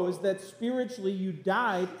shows that spiritually you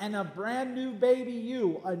died and a brand new baby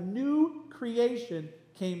you, a new creation,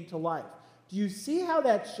 came to life. Do you see how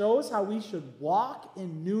that shows how we should walk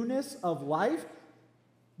in newness of life?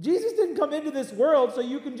 Jesus didn't come into this world so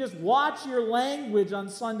you can just watch your language on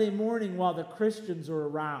Sunday morning while the Christians are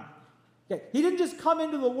around. Okay. He didn't just come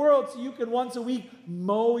into the world so you can once a week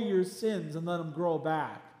mow your sins and let them grow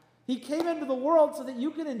back. He came into the world so that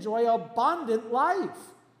you can enjoy abundant life,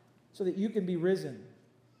 so that you can be risen.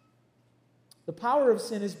 The power of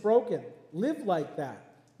sin is broken. Live like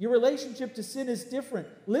that. Your relationship to sin is different.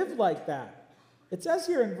 Live like that. It says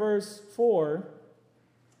here in verse 4,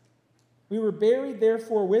 we were buried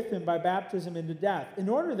therefore with him by baptism into death, in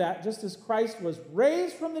order that, just as Christ was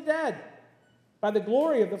raised from the dead by the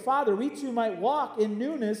glory of the Father, we too might walk in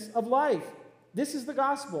newness of life. This is the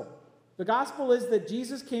gospel. The gospel is that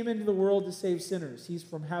Jesus came into the world to save sinners. He's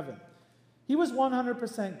from heaven. He was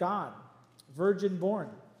 100% God, virgin born.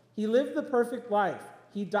 He lived the perfect life.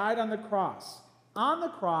 He died on the cross. On the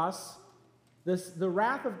cross, the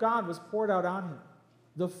wrath of God was poured out on him.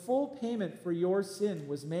 The full payment for your sin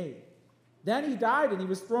was made. Then he died and he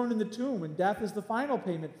was thrown in the tomb, and death is the final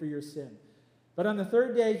payment for your sin. But on the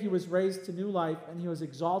third day he was raised to new life, and he was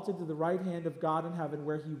exalted to the right hand of God in heaven,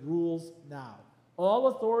 where he rules now. All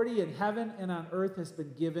authority in heaven and on earth has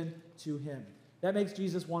been given to him. That makes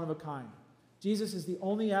Jesus one of a kind. Jesus is the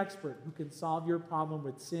only expert who can solve your problem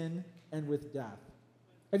with sin and with death.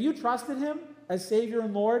 Have you trusted him as Savior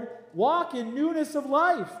and Lord? Walk in newness of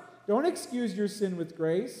life. Don't excuse your sin with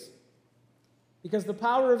grace, because the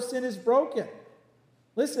power of sin is broken.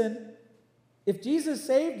 Listen, if Jesus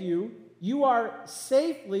saved you, you are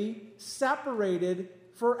safely separated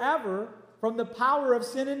forever from the power of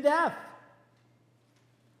sin and death.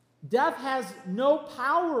 Death has no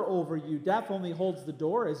power over you. Death only holds the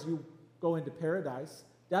door as you go into paradise.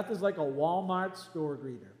 Death is like a Walmart store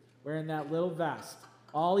greeter wearing that little vest.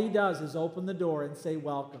 All he does is open the door and say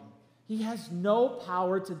welcome. He has no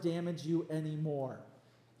power to damage you anymore.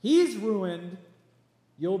 He's ruined,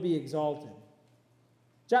 you'll be exalted.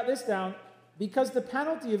 Jot this down. Because the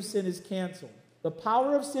penalty of sin is canceled. The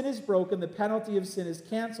power of sin is broken. The penalty of sin is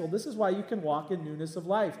canceled. This is why you can walk in newness of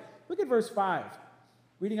life. Look at verse 5.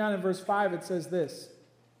 Reading on in verse 5, it says this: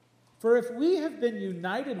 For if we have been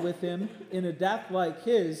united with him in a death like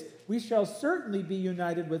his, we shall certainly be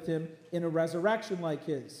united with him in a resurrection like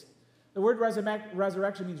his. The word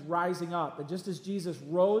resurrection means rising up. And just as Jesus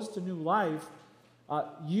rose to new life,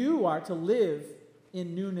 you are to live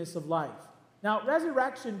in newness of life. Now,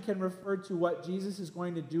 resurrection can refer to what Jesus is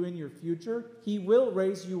going to do in your future. He will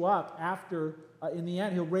raise you up after, in the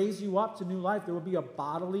end, he'll raise you up to new life. There will be a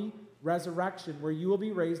bodily resurrection where you will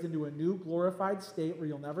be raised into a new glorified state where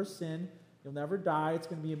you'll never sin, you'll never die. It's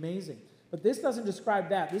going to be amazing. But this doesn't describe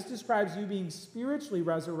that. This describes you being spiritually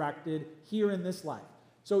resurrected here in this life.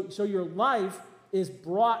 So your life is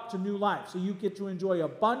brought to new life. So you get to enjoy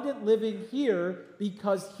abundant living here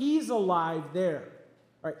because he's alive there.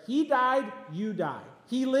 All right, he died, you die.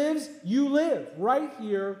 He lives, you live, right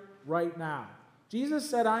here, right now. Jesus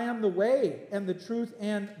said, I am the way and the truth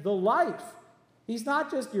and the life. He's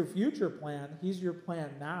not just your future plan, he's your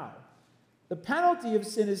plan now. The penalty of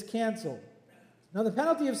sin is canceled. Now, the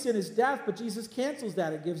penalty of sin is death, but Jesus cancels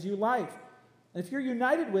that. It gives you life. And if you're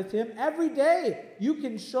united with him, every day you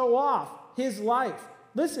can show off his life.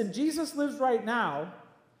 Listen, Jesus lives right now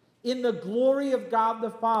in the glory of God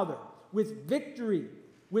the Father, with victory,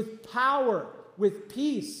 with power, with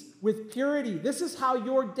peace, with purity. This is how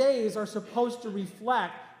your days are supposed to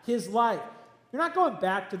reflect his life. You're not going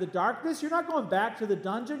back to the darkness. You're not going back to the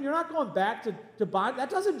dungeon. You're not going back to bondage. That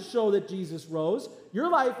doesn't show that Jesus rose. Your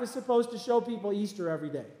life is supposed to show people Easter every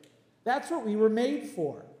day. That's what we were made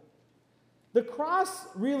for. The cross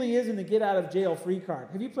really isn't a get-out-of-jail-free card.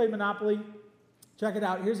 Have you played Monopoly? Check it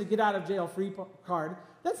out. Here's a get-out-of-jail-free card.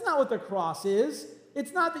 That's not what the cross is.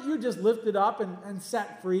 It's not that you just lift it up and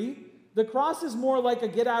set free. The cross is more like a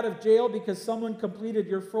get out of jail because someone completed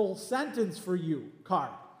your full sentence for you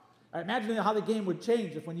card. Imagine how the game would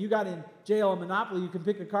change if when you got in jail in Monopoly, you can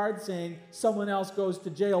pick a card saying someone else goes to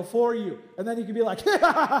jail for you. And then you can be like,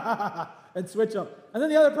 and switch them. And then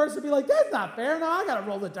the other person would be like, that's not fair. No, I got to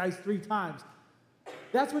roll the dice 3 times.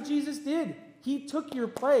 That's what Jesus did. He took your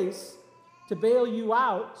place to bail you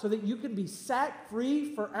out so that you can be set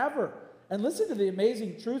free forever. And listen to the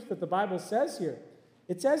amazing truth that the Bible says here.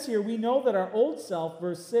 It says here, we know that our old self,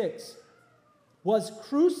 verse 6, was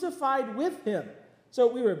crucified with him. So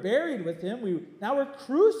we were buried with him. Now we're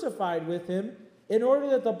crucified with him in order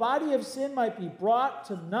that the body of sin might be brought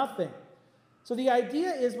to nothing. So the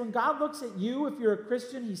idea is when God looks at you, if you're a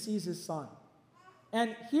Christian, he sees his son.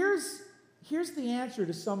 And here's the answer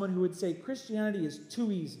to someone who would say Christianity is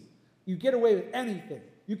too easy. You get away with anything.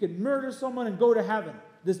 You can murder someone and go to heaven.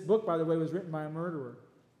 This book, by the way, was written by a murderer.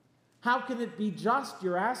 How can it be just,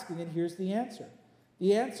 you're asking, and here's the answer.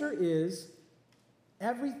 The answer is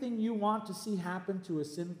everything you want to see happen to a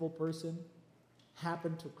sinful person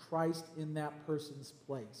happened to Christ in that person's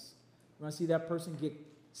place. You want to see that person get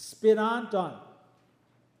spit on? Done.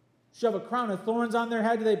 Shove a crown of thorns on their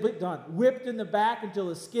head, do they bleed? Done. Whipped in the back until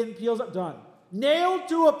the skin peels up? Done. Nailed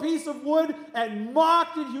to a piece of wood and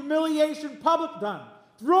mocked in humiliation, public? Done.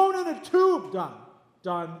 Thrown in a tube? Done.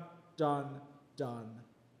 Done, done, done,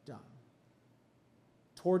 done.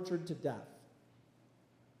 Tortured to death.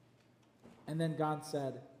 And then God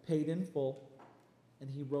said, paid in full, and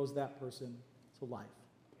he rose that person to life.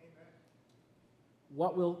 Amen.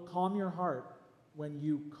 What will calm your heart when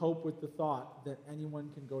you cope with the thought that anyone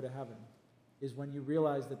can go to heaven is when you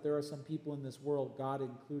realize that there are some people in this world, God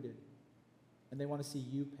included, and they want to see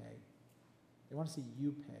you pay. They want to see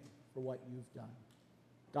you pay for what you've done.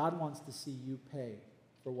 God wants to see you pay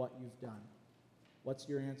for what you've done. What's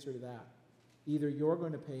your answer to that? Either you're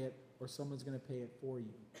going to pay it or someone's going to pay it for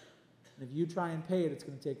you. And if you try and pay it, it's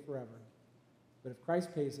going to take forever. But if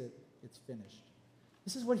Christ pays it, it's finished.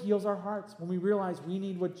 This is what heals our hearts. When we realize we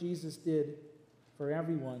need what Jesus did for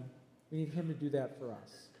everyone, we need him to do that for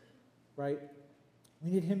us. Right?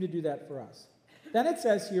 We need him to do that for us. Then it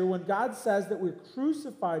says here, when God says that we're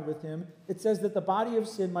crucified with him, it says that the body of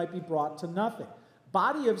sin might be brought to nothing.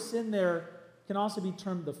 Body of sin there can also be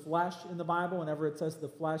termed the flesh in the Bible. Whenever it says the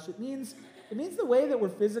flesh, it means the way that we're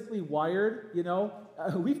physically wired. You know,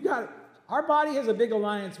 our body has a big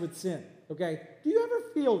alliance with sin. Okay, do you ever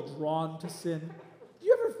feel drawn to sin? Do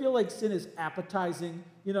you ever feel like sin is appetizing?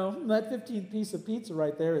 You know, that 15th piece of pizza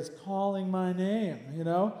right there is calling my name. You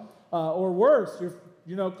know, or worse,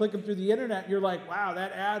 you're clicking through the internet and you're like, wow,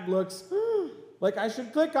 that ad looks like I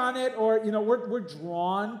should click on it. Or we're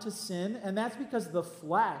drawn to sin, and that's because the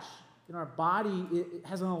flesh in our body, it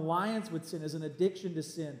has an alliance with sin, as an addiction to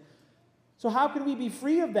sin. So how can we be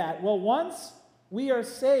free of that? Well, once we are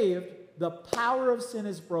saved, the power of sin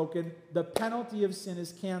is broken, the penalty of sin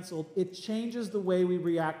is canceled. It changes the way we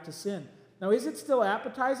react to sin. Now, is it still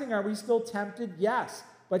appetizing? Are we still tempted? Yes.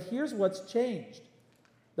 But here's what's changed.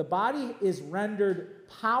 The body is rendered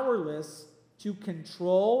powerless to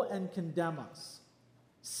control and condemn us.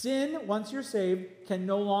 Sin, once you're saved, can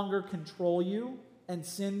no longer control you, and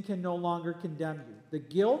sin can no longer condemn you. The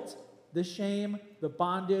guilt, the shame, the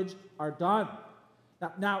bondage are done.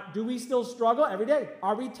 Now, do we still struggle? Every day.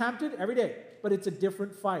 Are we tempted? Every day. But it's a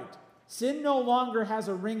different fight. Sin no longer has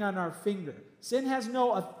a ring on our finger. Sin has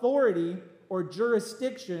no authority or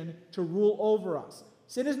jurisdiction to rule over us.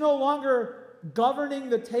 Sin is no longer governing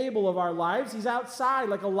the table of our lives. He's outside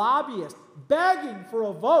like a lobbyist, begging for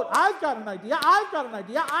a vote. I've got an idea.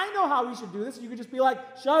 I know how we should do this. You can just be like,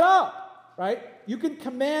 shut up, right? You can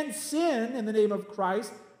command sin in the name of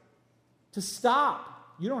Christ to stop.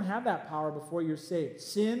 You don't have that power before you're saved.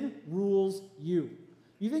 Sin rules you.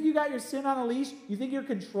 You think you got your sin on a leash? You think you're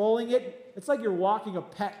controlling it? It's like you're walking a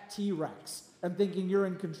pet T-Rex and thinking you're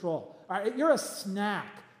in control. All right, you're a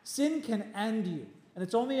snack. Sin can end you, and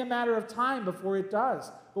it's only a matter of time before it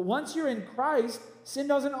does. But once you're in Christ, sin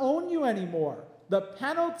doesn't own you anymore. The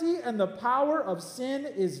penalty and the power of sin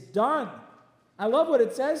is done. I love what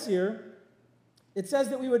it says here. It says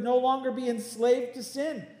that we would no longer be enslaved to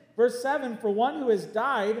sin. Verse 7, for one who has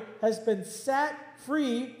died has been set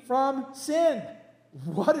free from sin.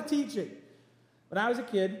 What a teaching. When I was a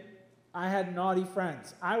kid, I had naughty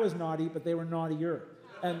friends. I was naughty, but they were naughtier.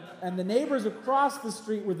 And the neighbors across the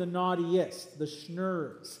street were the naughtiest, the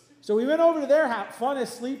schnurrs. So we went over to their house,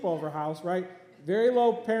 funnest sleepover house, right? Very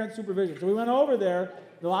low parent supervision. So we went over there,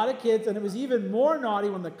 a lot of kids, and it was even more naughty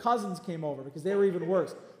when the cousins came over because they were even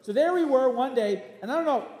worse. So there we were one day, and I don't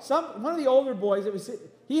know, one of the older boys,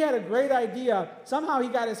 he had a great idea. Somehow he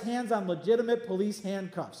got his hands on legitimate police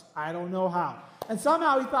handcuffs. I don't know how. And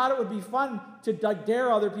somehow he thought it would be fun to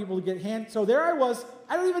dare other people to get hands. So there I was.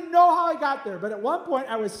 I don't even know how I got there. But at one point,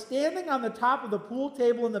 I was standing on the top of the pool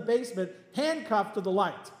table in the basement, handcuffed to the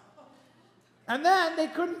light. And then they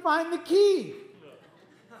couldn't find the key.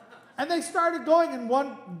 And they started going, and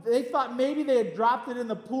they thought maybe they had dropped it in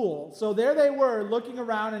the pool. So there they were looking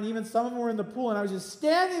around, and even some of them were in the pool. And I was just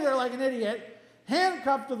standing there like an idiot,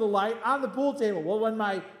 handcuffed to the light on the pool table. Well, when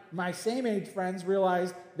my same age friends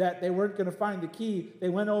realized that they weren't going to find the key, they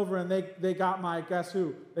went over and they got my, guess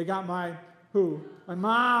who? They got my Who? My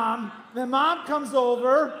mom. Then mom comes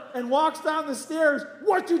over and walks down the stairs.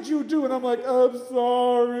 What did you do? And I'm like, I'm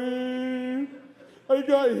sorry. I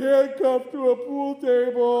got handcuffed to a pool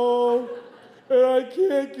table and I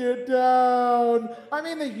can't get down. I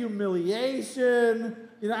mean, the humiliation.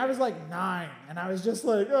 You know, I was like 9 and I was just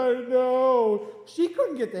like, I know. She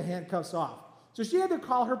couldn't get the handcuffs off. So she had to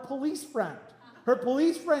call her police friend. Her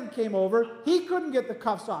police friend came over. He couldn't get the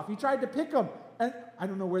cuffs off. He tried to pick them. And I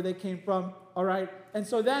don't know where they came from, all right? And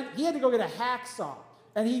so then he had to go get a hacksaw.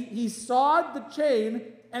 And he sawed the chain,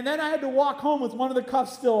 and then I had to walk home with one of the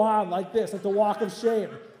cuffs still on, like this, like the walk of shame.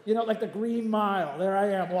 You know, like the Green Mile. There I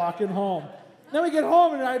am, walking home. Then we get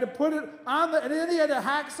home, and I had to put it on and then he had to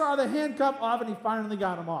hacksaw the handcuff off, and he finally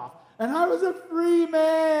got him off. And I was a free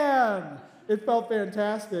man. It felt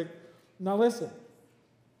fantastic. Now listen,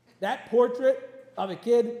 that portrait of a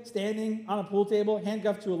kid standing on a pool table,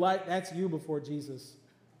 handcuffed to a light, that's you before Jesus.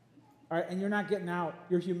 All right, and you're not getting out.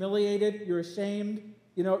 You're humiliated, you're ashamed,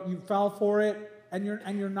 you know, you fell for it, and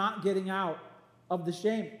you're not getting out of the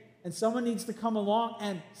shame. And someone needs to come along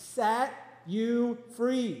and set you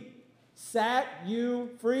free. Set you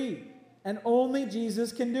free. And only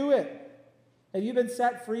Jesus can do it. Have you been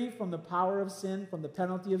set free from the power of sin, from the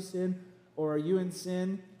penalty of sin, or are you in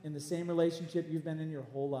sin in the same relationship you've been in your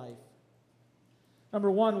whole life? Number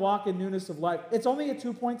 1, walk in newness of life. It's only a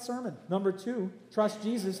 2-point sermon. Number 2, trust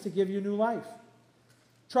Jesus to give you new life.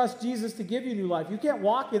 Trust Jesus to give you new life. You can't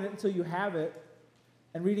walk in it until you have it.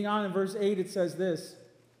 And reading on in verse 8, it says this.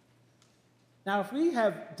 Now, if we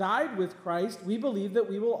have died with Christ, we believe that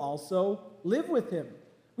we will also live with him.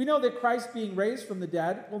 We know that Christ, being raised from the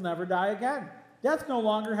dead, will never die again. Death no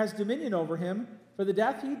longer has dominion over him. For the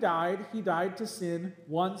death he died to sin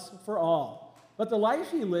once for all. But the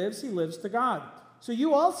life he lives to God. So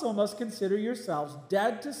you also must consider yourselves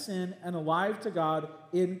dead to sin and alive to God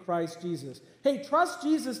in Christ Jesus. Hey, trust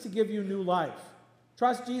Jesus to give you new life.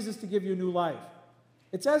 Trust Jesus to give you new life.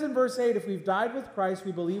 It says in verse 8, if we've died with Christ,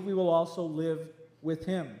 we believe we will also live with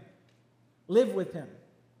him. Live with him.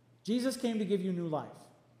 Jesus came to give you new life.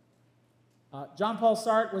 John Paul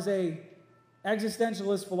Sartre was a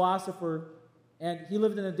existentialist philosopher, and he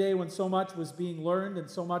lived in a day when so much was being learned and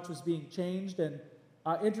so much was being changed. And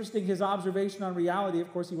interesting, his observation on reality,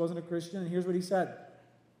 of course, he wasn't a Christian, and here's what he said.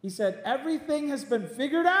 He said, everything has been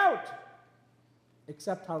figured out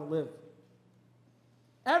except how to live.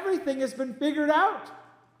 Everything has been figured out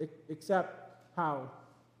except how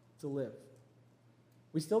to live.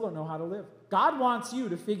 We still don't know how to live. God wants you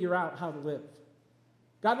to figure out how to live.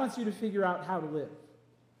 God wants you to figure out how to live.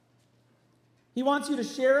 He wants you to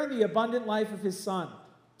share in the abundant life of his Son.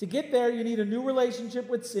 To get there, you need a new relationship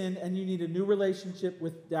with sin, and you need a new relationship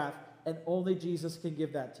with death, and only Jesus can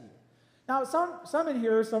give that to you. Now, some in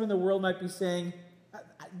here, some in the world might be saying,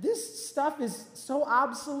 this stuff is so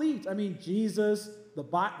obsolete. I mean, Jesus, the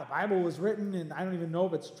Bible was written, and I don't even know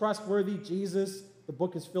if it's trustworthy. Jesus, the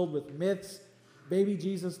book is filled with myths. Baby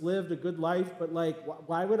Jesus lived a good life, but like,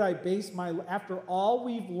 why would I base after all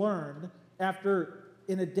we've learned,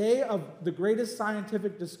 in a day of the greatest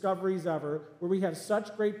scientific discoveries ever, where we have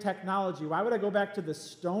such great technology, why would I go back to the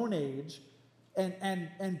Stone Age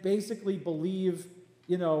and basically believe,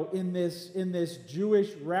 you know, in this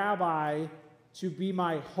Jewish rabbi to be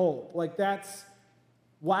my hope? Like,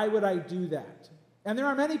 why would I do that? And there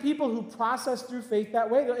are many people who process through faith that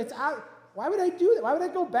way. Why would I do that? Why would I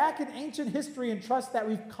go back in ancient history and trust that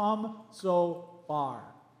we've come so far?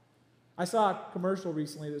 I saw a commercial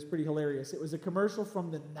recently that was pretty hilarious. It was a commercial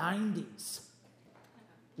from the 90s.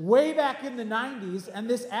 Way back in the 90s, and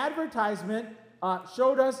this advertisement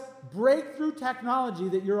showed us breakthrough technology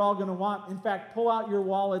that you're all going to want. In fact, pull out your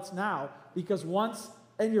wallets now,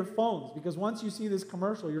 and your phones, because once you see this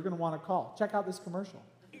commercial, you're going to want to call. Check out this commercial.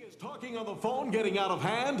 Talking on the phone getting out of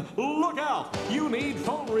hand? Look out! You need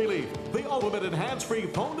Phone Relief, the ultimate in hands-free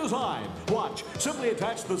phone design. Watch. Simply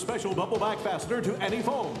attach the special double back fastener to any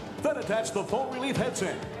phone. Then attach the Phone Relief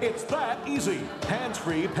headset. It's that easy.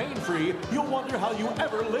 Hands-free, pain-free. You'll wonder how you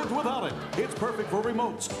ever lived without it. It's perfect for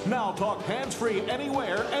remotes. Now talk hands-free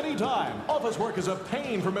anywhere, anytime. Office work is a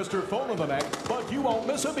pain for Mr. Phone on the Neck, but you won't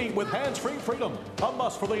miss a beat with hands-free freedom. A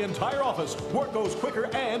must for the entire office. Work goes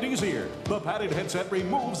quicker and easier. The padded headset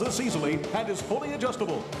removes the easily and is fully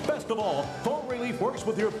adjustable. Best of all, Phone Relief works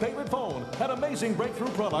with your favorite phone. An amazing breakthrough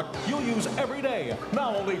product you'll use every day.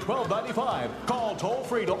 Now only $12.95. Call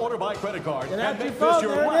toll-free to order by credit card and make this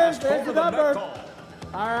your last phone of the neck call.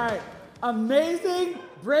 All right. Amazing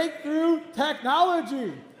breakthrough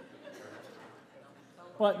technology.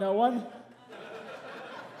 What, no one?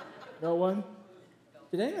 No one?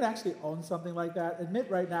 Did anyone actually own something like that?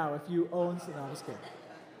 Admit right now if you own something. No, I'm just kidding.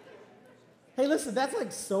 Hey, listen, that's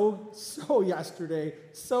like so yesterday,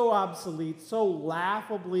 so obsolete, so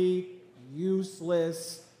laughably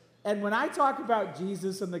useless. And when I talk about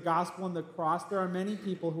Jesus and the gospel and the cross, there are many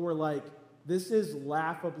people who are like, this is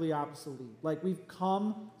laughably obsolete. Like, we've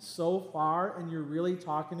come so far, and you're really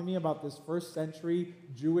talking to me about this first century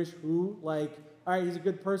Jewish who? Like, all right, he's a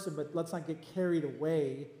good person, but let's not get carried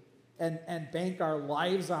away and bank our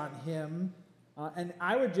lives on him. And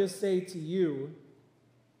I would just say to you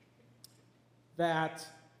that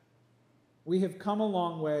we have come a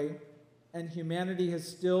long way, and humanity has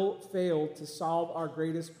still failed to solve our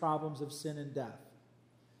greatest problems of sin and death.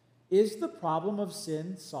 Is the problem of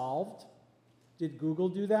sin solved? Did Google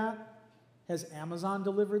do that? Has Amazon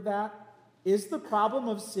delivered that? Is the problem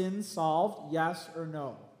of sin solved? Yes or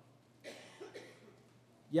no?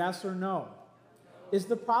 Yes or no? Is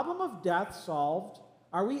the problem of death solved?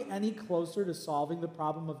 Are we any closer to solving the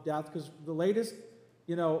problem of death? Because the latest,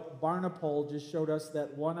 Barna poll just showed us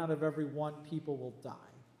that 1 out of every 1 people will die.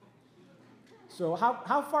 So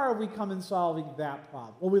how far have we come in solving that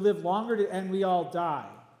problem? Well, we live longer and we all die.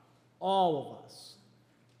 All of us.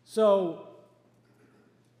 So,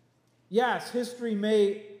 yes, history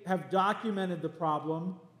may have documented the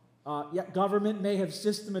problem. Government may have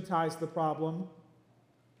systematized the problem.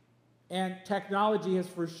 And technology has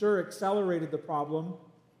for sure accelerated the problem.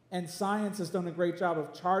 And science has done a great job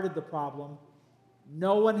of charted the problem.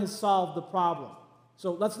 No one has solved the problem.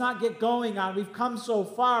 So let's not get going on, we've come so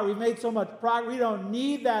far, we've made so much progress, we don't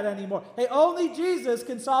need that anymore. Hey, only Jesus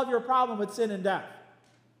can solve your problem with sin and death.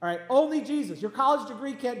 All right, only Jesus. Your college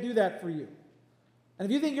degree can't do that for you. And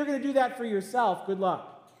if you think you're going to do that for yourself, good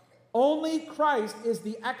luck. Only Christ is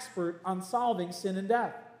the expert on solving sin and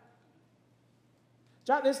death.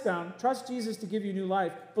 Jot this down. Trust Jesus to give you new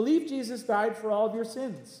life. Believe Jesus died for all of your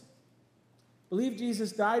sins. Believe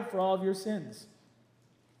Jesus died for all of your sins.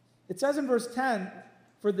 It says in verse 10,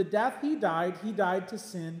 for the death he died to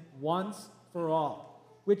sin once for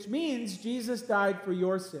all. Which means Jesus died for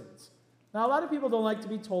your sins. Now, a lot of people don't like to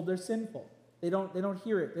be told they're sinful. They don't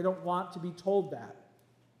hear it. They don't want to be told that.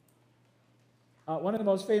 One of the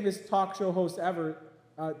most famous talk show hosts ever,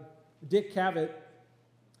 Dick Cavett,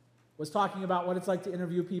 was talking about what it's like to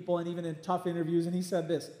interview people, and even in tough interviews, and he said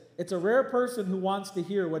this: it's a rare person who wants to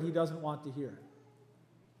hear what he doesn't want to hear.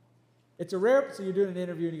 So you're doing an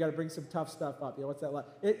interview and you got to bring some tough stuff up. What's that like?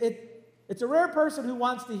 It's a rare person who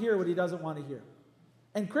wants to hear what he doesn't want to hear.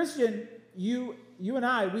 And Christian, you and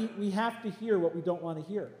I, we have to hear what we don't want to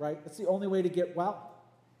hear, right? That's the only way to get well.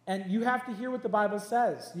 And you have to hear what the Bible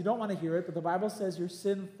says. You don't want to hear it, but the Bible says you're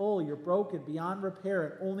sinful, you're broken, beyond repair,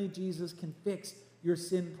 and only Jesus can fix your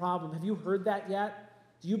sin problem. Have you heard that yet?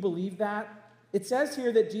 Do you believe that? It says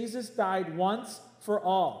here that Jesus died once for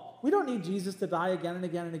all. We don't need Jesus to die again and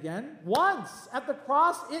again and again. Once at the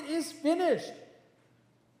cross, it is finished.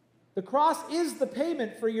 The cross is the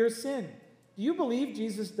payment for your sin. Do you believe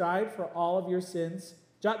Jesus died for all of your sins?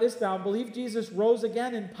 Jot this down. Believe Jesus rose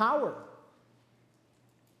again in power.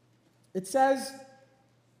 It says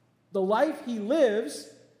the life he lives,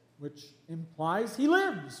 which implies he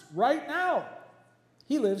lives right now.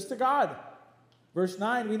 He lives to God. Verse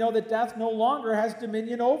 9, we know that death no longer has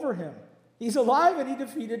dominion over him. He's alive and he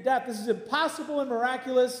defeated death. This is impossible and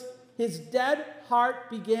miraculous. His dead heart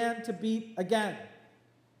began to beat again.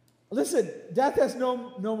 Listen, death has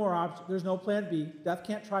no more option. There's no plan B. Death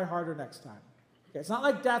can't try harder next time. Okay, it's not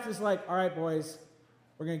like death is like, all right, boys,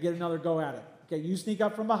 we're going to get another go at it. Okay, you sneak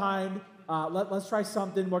up from behind. Let's try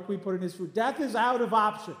something. What can we put in his food? Death is out of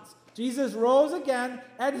options. Jesus rose again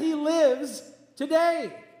and he lives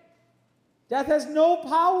today. Death has no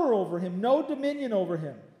power over him, no dominion over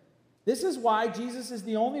him. This is why Jesus is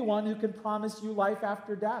the only one who can promise you life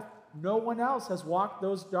after death. No one else has walked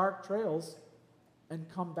those dark trails and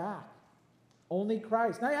come back. Only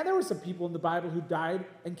Christ. Now, yeah, there were some people in the Bible who died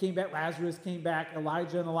and came back. Lazarus came back.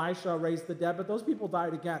 Elijah and Elisha raised the dead, but those people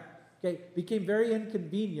died again. Okay, became very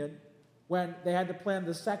inconvenient when they had to plan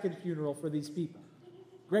the second funeral for these people.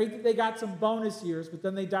 Great that they got some bonus years, but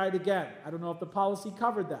then they died again. I don't know if the policy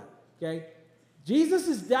covered that. Okay.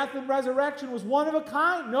 Jesus' death and resurrection was one of a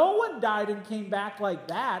kind. No one died and came back like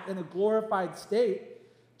that in a glorified state.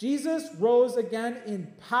 Jesus rose again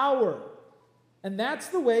in power. And that's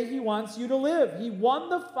the way he wants you to live. He won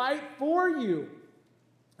the fight for you.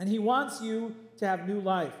 And he wants you to have new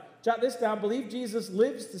life. Jot this down. Believe Jesus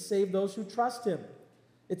lives to save those who trust him.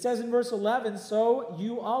 It says in verse 11, so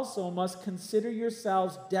you also must consider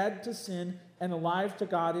yourselves dead to sin and alive to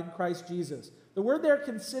God in Christ Jesus. The word there,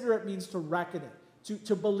 consider it, means to reckon it,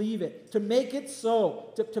 to believe it, to make it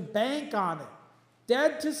so, to bank on it.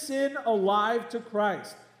 Dead to sin, alive to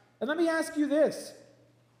Christ. And let me ask you this.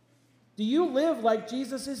 Do you live like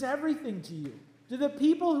Jesus is everything to you? Do the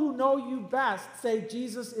people who know you best say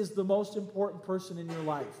Jesus is the most important person in your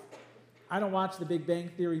life? I don't watch The Big Bang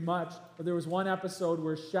Theory much, but there was one episode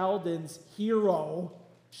where Sheldon's hero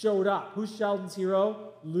showed up. Who's Sheldon's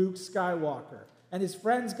hero? Luke Skywalker. And his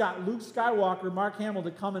friends got Luke Skywalker, Mark Hamill,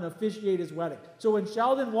 to come and officiate his wedding. So when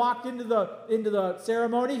Sheldon walked into the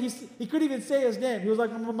ceremony, he couldn't even say his name. He was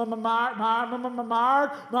like, Mark.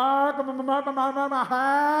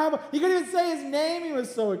 He couldn't even say his name. He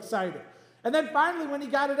was so excited. And then finally, when he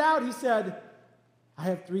got it out, he said, I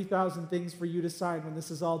have 3,000 things for you to sign when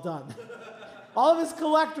this is all done. All of his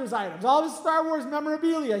collector's items, all of his Star Wars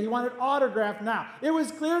memorabilia, he wanted autographed now. It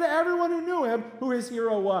was clear to everyone who knew him who his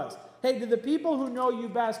hero was. Hey, do the people who know you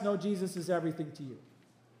best know Jesus is everything to you?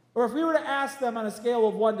 Or if we were to ask them on a scale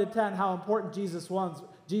of 1 to 10 how important Jesus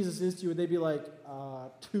is to you, would they be like,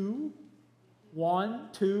 2? 1?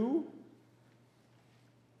 2?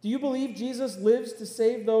 Do you believe Jesus lives to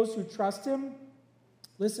save those who trust him?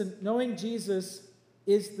 Listen, knowing Jesus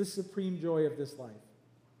is the supreme joy of this life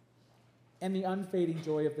and the unfading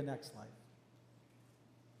joy of the next life.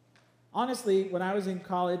 Honestly, when I was in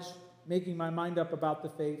college making my mind up about the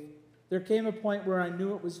faith, there came a point where I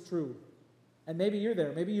knew it was true. And maybe you're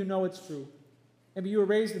there. Maybe you know it's true. Maybe you were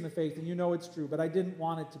raised in the faith and you know it's true, but I didn't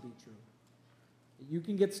want it to be true. You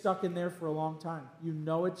can get stuck in there for a long time. You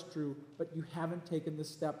know it's true, but you haven't taken the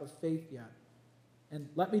step of faith yet. And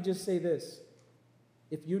let me just say this.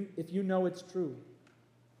 If you know it's true,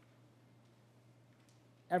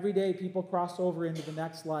 every day people cross over into the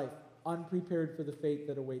next life unprepared for the fate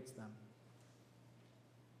that awaits them.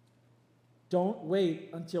 Don't wait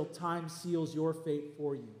until time seals your fate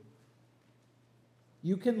for you.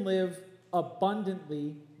 You can live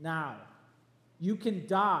abundantly now. You can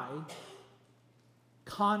die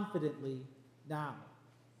confidently now.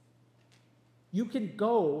 You can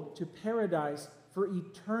go to paradise for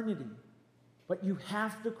eternity, but you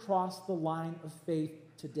have to cross the line of faith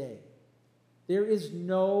today. There is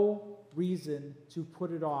no reason to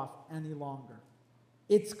put it off any longer.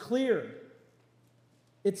 It's clear.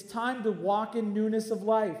 It's time to walk in newness of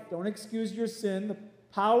life. Don't excuse your sin. The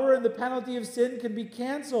power and the penalty of sin can be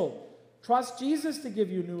canceled. Trust Jesus to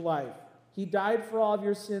give you new life. He died for all of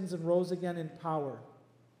your sins and rose again in power.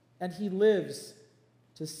 And he lives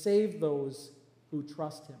to save those who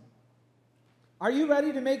trust him. Are you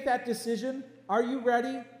ready to make that decision? Are you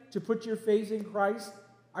ready to put your faith in Christ?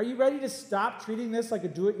 Are you ready to stop treating this like a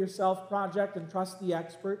do-it-yourself project and trust the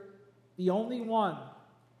expert? The only one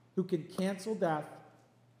who can cancel death,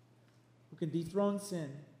 who can dethrone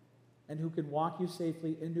sin, and who can walk you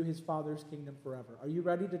safely into his Father's kingdom forever. Are you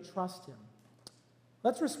ready to trust him?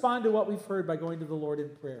 Let's respond to what we've heard by going to the Lord in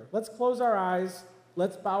prayer. Let's close our eyes,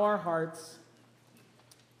 let's bow our hearts,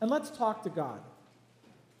 and let's talk to God.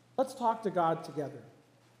 Let's talk to God together.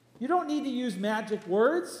 You don't need to use magic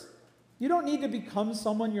words. You don't need to become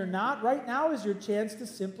someone you're not. Right now is your chance to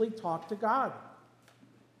simply talk to God.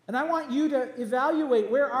 And I want you to evaluate,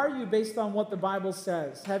 where are you based on what the Bible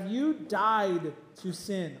says? Have you died to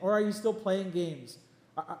sin, or are you still playing games?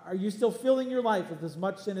 Are you still filling your life with as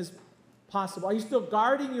much sin as possible? Are you still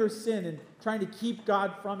guarding your sin and trying to keep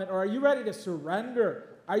God from it? Or are you ready to surrender?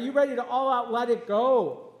 Are you ready to all out let it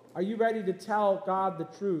go? Are you ready to tell God the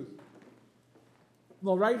truth?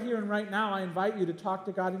 Well, right here and right now, I invite you to talk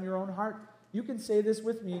to God in your own heart. You can say this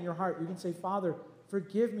with me in your heart. You can say, Father,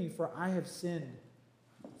 forgive me for I have sinned.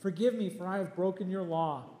 Forgive me for I have broken your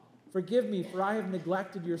law. Forgive me for I have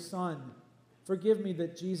neglected your Son. Forgive me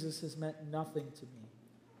that Jesus has meant nothing to me.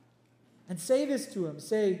 And say this to him.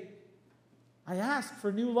 Say, I ask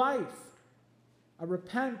for new life. I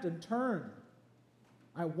repent and turn.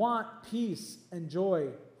 I want peace and joy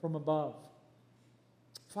from above.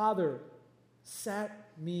 Father, set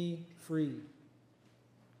me free.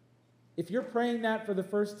 If you're praying that for the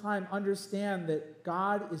first time, understand that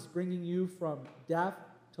God is bringing you from death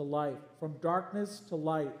to life, from darkness to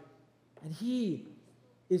light, and he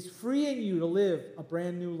is freeing you to live a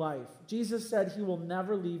brand new life. Jesus said he will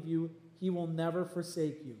never leave you, he will never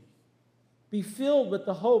forsake you. Be filled with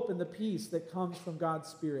the hope and the peace that comes from God's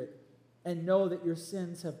Spirit, and know that your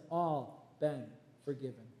sins have all been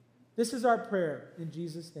forgiven. This is our prayer. In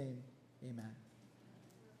Jesus' name, amen.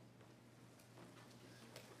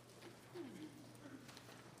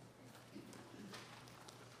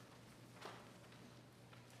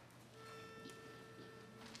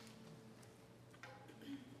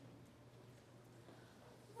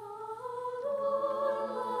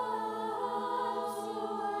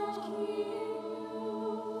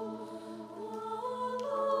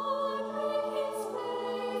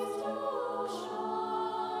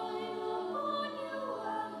 Shine upon you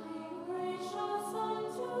and be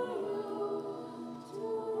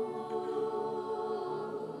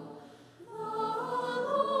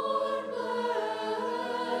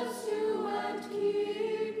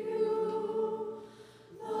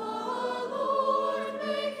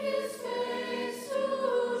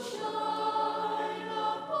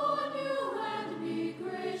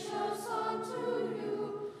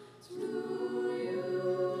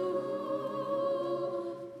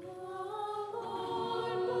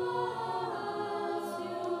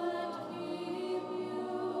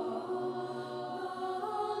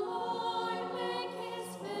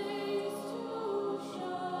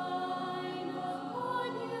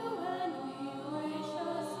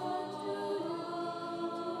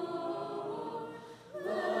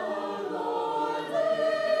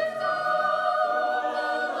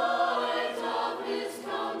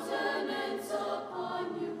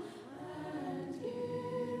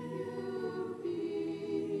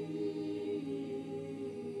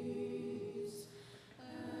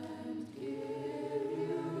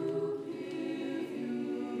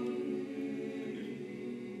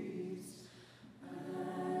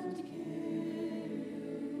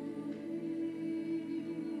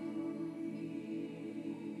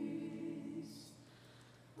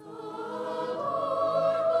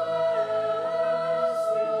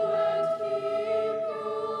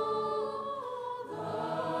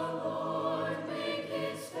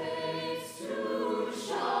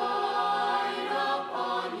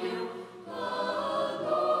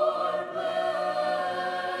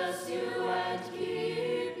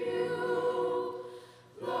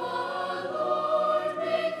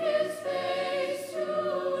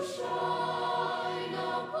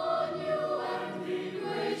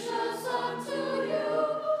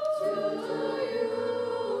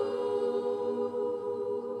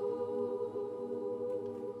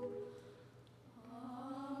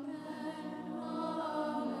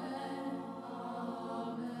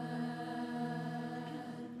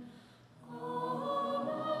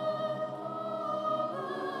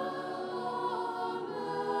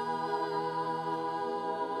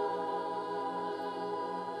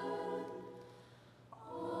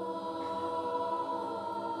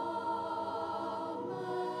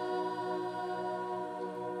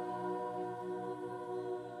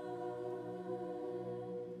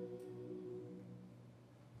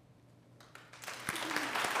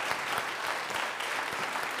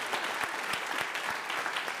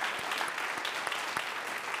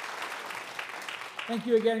Thank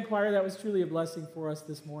you again, choir. That was truly a blessing for us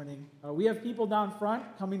this morning. We have people down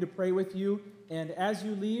front coming to pray with you. And as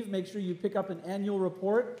you leave, make sure you pick up an annual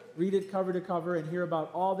report, read it cover to cover, and hear about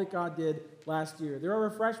all that God did last year. There are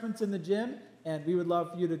refreshments in the gym, and we would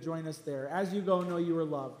love for you to join us there. As you go, know you are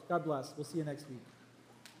loved. God bless. We'll see you next week.